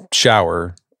didn't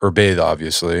shower or bathe,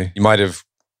 obviously. You might have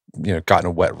gotten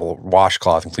a wet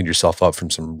washcloth and cleaned yourself up from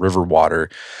some river water,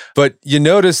 but you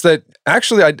noticed that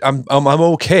actually I'm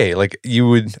okay. Like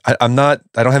I don't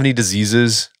have any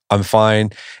diseases. I'm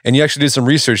fine. And you actually did some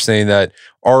research saying that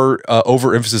our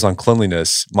overemphasis on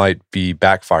cleanliness might be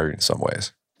backfiring in some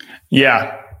ways.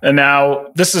 Yeah. And now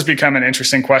this has become an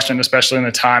interesting question, especially in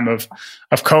the time of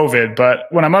COVID. But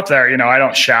when I'm up there, I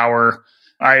don't shower.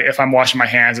 If I'm washing my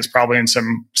hands, it's probably in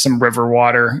some river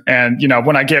water. And,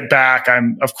 when I get back,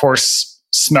 I'm, of course,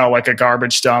 smell like a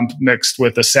garbage dump mixed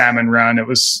with a salmon run. It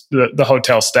was the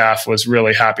hotel staff was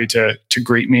really happy to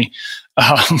greet me.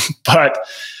 But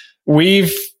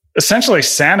we've essentially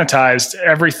sanitized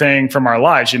everything from our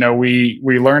lives. We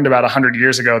learned about 100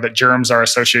 years ago that germs are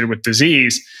associated with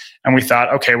disease. And we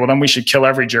thought, okay, well, then we should kill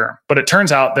every germ. But it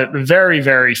turns out that very,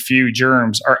 very few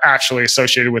germs are actually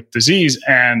associated with disease.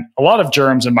 And a lot of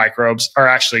germs and microbes are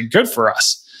actually good for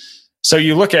us. So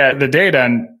you look at the data,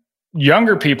 and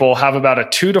younger people have about a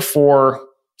 2 to 4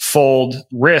 fold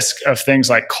risk of things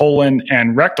like colon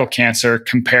and rectal cancer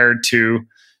compared to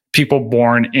people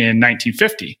born in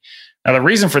 1950. Now, the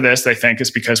reason for this, they think, is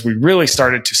because we really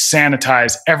started to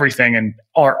sanitize everything and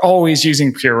are always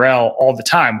using Purell all the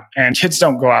time. And kids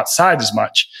don't go outside as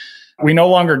much. We no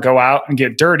longer go out and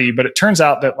get dirty, but it turns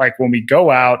out that when we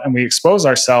go out and we expose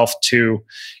ourselves to,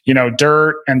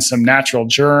 dirt and some natural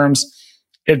germs,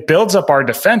 it builds up our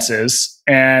defenses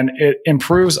and it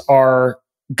improves our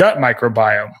gut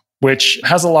microbiome, which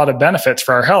has a lot of benefits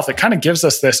for our health. It kind of gives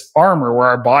us this armor where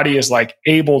our body is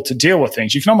able to deal with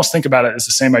things. You can almost think about it as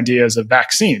the same idea as a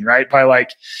vaccine, right? By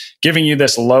giving you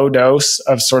this low dose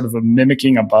of sort of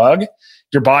mimicking a bug,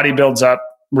 your body builds up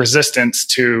resistance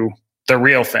to the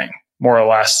real thing, more or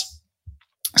less.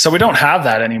 So we don't have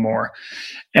that anymore.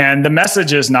 And the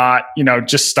message is not,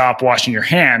 just stop washing your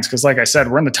hands. Because like I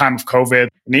said, we're in the time of COVID.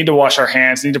 We need to wash our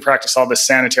hands, need to practice all the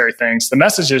sanitary things. The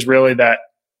message is really that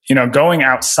going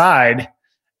outside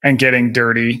and getting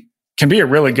dirty can be a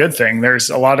really good thing. There's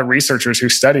a lot of researchers who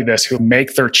study this, who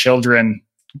make their children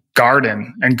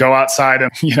garden and go outside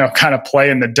and, kind of play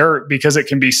in the dirt, because it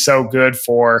can be so good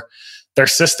for their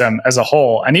system as a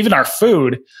whole. And even our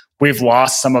food, we've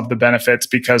lost some of the benefits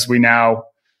because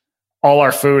all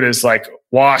our food is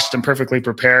washed and perfectly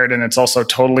prepared, and it's also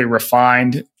totally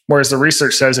refined. Whereas the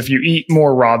research says if you eat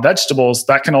more raw vegetables,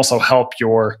 that can also help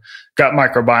your gut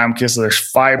microbiome because there's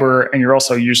fiber, and you're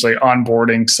also usually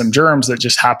onboarding some germs that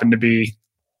just happen to be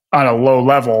on a low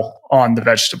level on the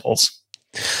vegetables.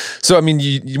 So,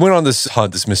 you went on this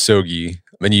hunt, this misogi,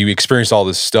 and you experienced all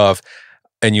this stuff,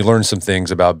 and you learned some things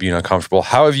about being uncomfortable.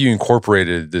 How have you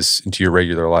incorporated this into your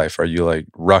regular life? Are you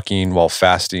rucking while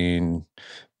fasting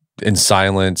in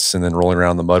silence and then rolling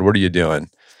around in the mud? What are you doing?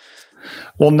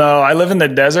 Well, no, I live in the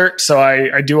desert, so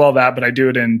I do all that, but I do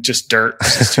it in just dirt.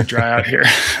 It's too dry out here.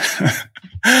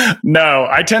 No,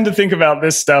 I tend to think about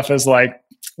this stuff as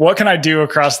what can I do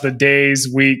across the days,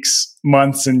 weeks,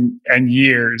 months, and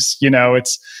years?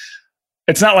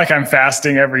 It's not like I'm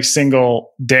fasting every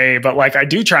single day, but I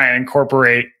do try and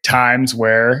incorporate times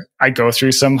where I go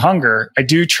through some hunger. I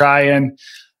do try and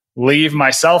leave my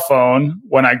cell phone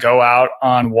when I go out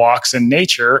on walks in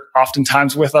nature,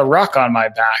 oftentimes with a ruck on my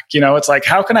back. It's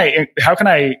how can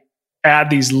I add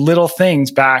these little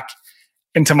things back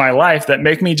into my life that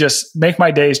make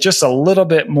my days just a little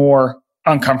bit more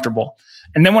uncomfortable.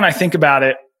 And then when I think about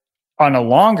it on a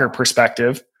longer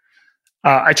perspective,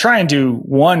 I try and do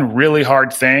one really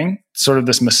hard thing, sort of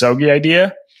this misogi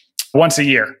idea, once a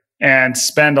year. and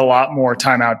spend a lot more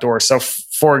time outdoors. So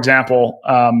for example,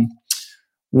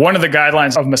 one of the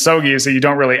guidelines of misogi is that you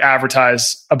don't really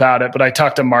advertise about it, but I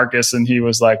talked to Marcus and he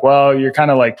was like, well, you're kind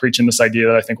of like preaching this idea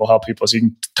that I think will help people. So you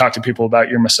can talk to people about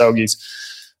your misogis.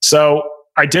 So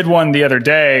I did one the other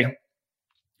day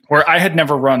where I had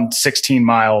never run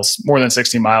more than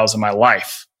 16 miles in my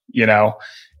life,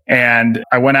 and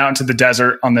I went out into the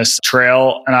desert on this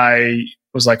trail and I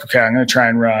was like, okay, I'm going to try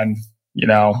and run,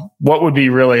 what would be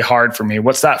really hard for me?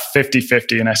 What's that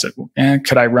 50-50? And I said,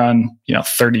 could I run,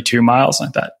 32 miles? And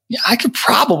I thought, yeah, I could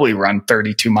probably run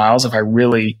 32 miles if I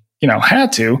really,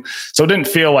 had to. So it didn't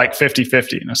feel like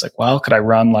 50-50. And I was like, well, could I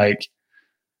run like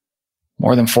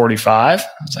more than 45? I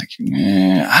was like,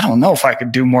 I don't know if I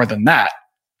could do more than that.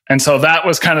 And so that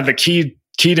was kind of the key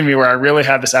to me where I really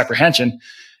had this apprehension.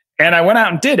 And I went out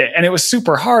and did it, and it was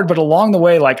super hard. But along the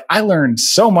way, like, I learned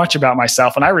so much about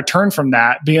myself, and I returned from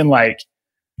that being like,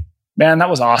 man,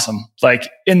 that was awesome. Like,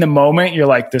 in the moment, you're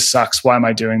like, this sucks. Why am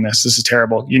I doing this? This is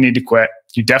terrible. You need to quit.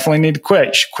 You definitely need to quit.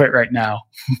 You should quit right now.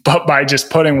 But by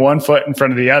just putting one foot in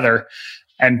front of the other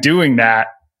and doing that,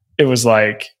 it was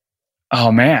like,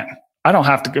 oh man, if I don't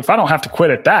have to quit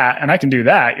at that and I can do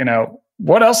that,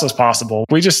 what else is possible?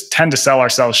 We just tend to sell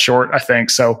ourselves short, I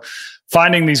think. So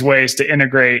finding these ways to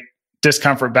integrate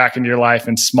discomfort back into your life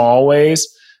in small ways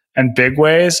and big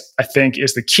ways, I think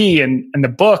is the key. And the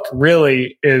book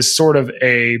really is sort of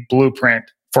a blueprint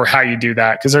for how you do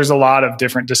that, because there's a lot of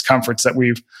different discomforts that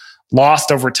we've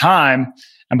lost over time.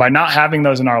 And by not having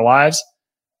those in our lives,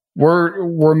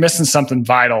 we're missing something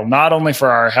vital, not only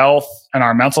for our health and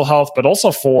our mental health, but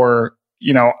also for,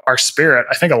 our spirit.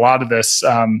 I think a lot of this,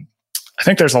 I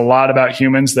think there's a lot about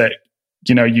humans that,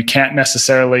 you can't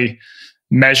necessarily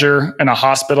measure in a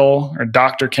hospital, or a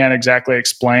doctor can't exactly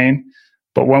explain.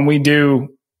 But when we do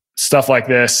stuff like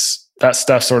this, that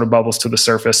stuff sort of bubbles to the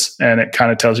surface, and it kind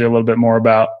of tells you a little bit more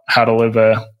about how to live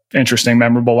a interesting,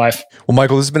 memorable life. Well,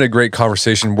 Michael, this has been a great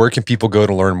conversation. Where can people go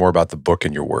to learn more about the book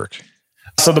and your work?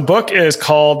 So the book is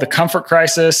called The Comfort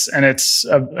Crisis, and it's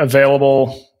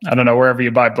available, I don't know, wherever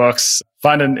you buy books.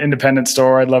 Find an independent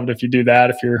store. I'd love it if you do that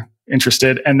if you're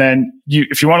interested. And then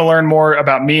if you want to learn more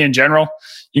about me in general,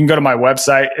 you can go to my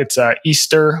website. It's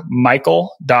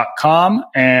eastermichael.com.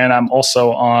 And I'm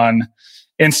also on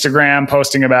Instagram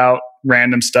posting about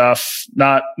random stuff.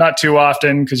 Not too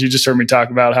often, because you just heard me talk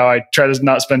about how I try to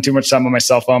not spend too much time on my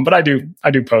cell phone, but I do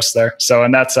post there. So,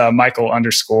 and that's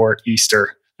Michael_Easter.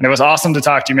 And it was awesome to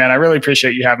talk to you, man. I really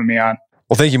appreciate you having me on.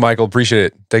 Well, thank you, Michael. Appreciate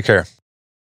it. Take care.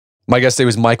 My guest today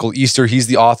was Michael Easter. He's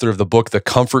the author of the book, The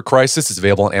Comfort Crisis. It's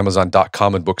available on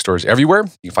Amazon.com and bookstores everywhere.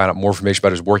 You can find out more information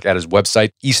about his work at his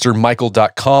website,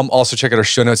 eastermichael.com. Also, check out our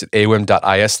show notes at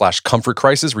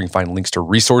aom.is/comfortcrisis, where you can find links to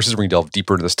resources where you can delve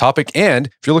deeper into this topic. And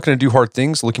if you're looking to do hard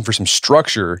things, looking for some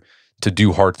structure to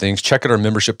do hard things, check out our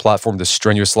membership platform, The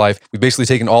Strenuous Life. We've basically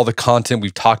taken all the content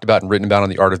we've talked about and written about on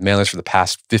the art of manliness for the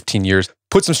past 15 years,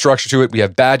 put some structure to it. We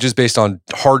have badges based on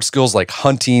hard skills like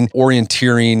hunting,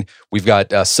 orienteering. We've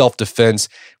got self-defense.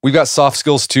 We've got soft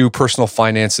skills too, personal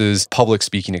finances, public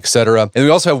speaking, etc. And we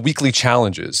also have weekly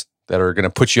challenges that are going to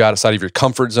put you outside of your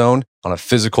comfort zone on a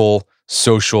physical,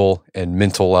 social, and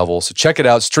mental level. So check it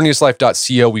out,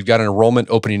 strenuouslife.co. We've got an enrollment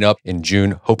opening up in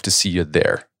June. Hope to see you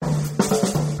there.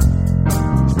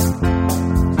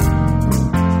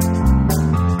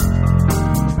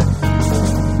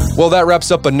 Well, that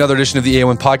wraps up another edition of the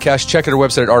AOM podcast. Check out our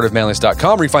website at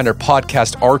artofmanliness.com, where you find our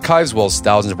podcast archives, as well as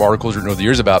thousands of articles written over the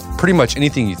years about pretty much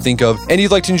anything you think of. And you'd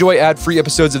like to enjoy ad-free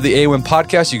episodes of the AOM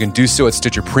podcast, you can do so at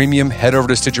Stitcher Premium. Head over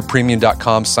to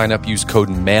stitcherpremium.com, sign up, use code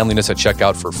manliness at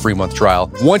checkout for a free month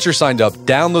trial. Once you're signed up,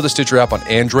 download the Stitcher app on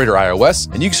Android or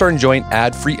iOS, and you can start enjoying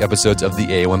ad-free episodes of the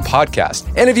AOM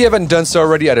podcast. And if you haven't done so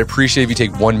already, I'd appreciate if you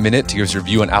take 1 minute to give us a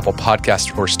review on Apple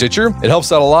Podcasts or Stitcher. It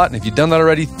helps out a lot, and if you've done that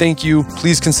already, thank you.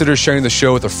 Please consider sharing the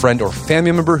show with a friend or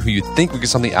family member who you think would get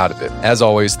something out of it. As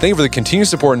always, thank you for the continued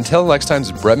support. Until next time,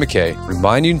 this is Brett McKay,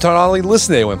 reminding you to not only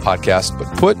listen to the AOM podcast, but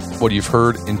put what you've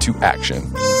heard into action.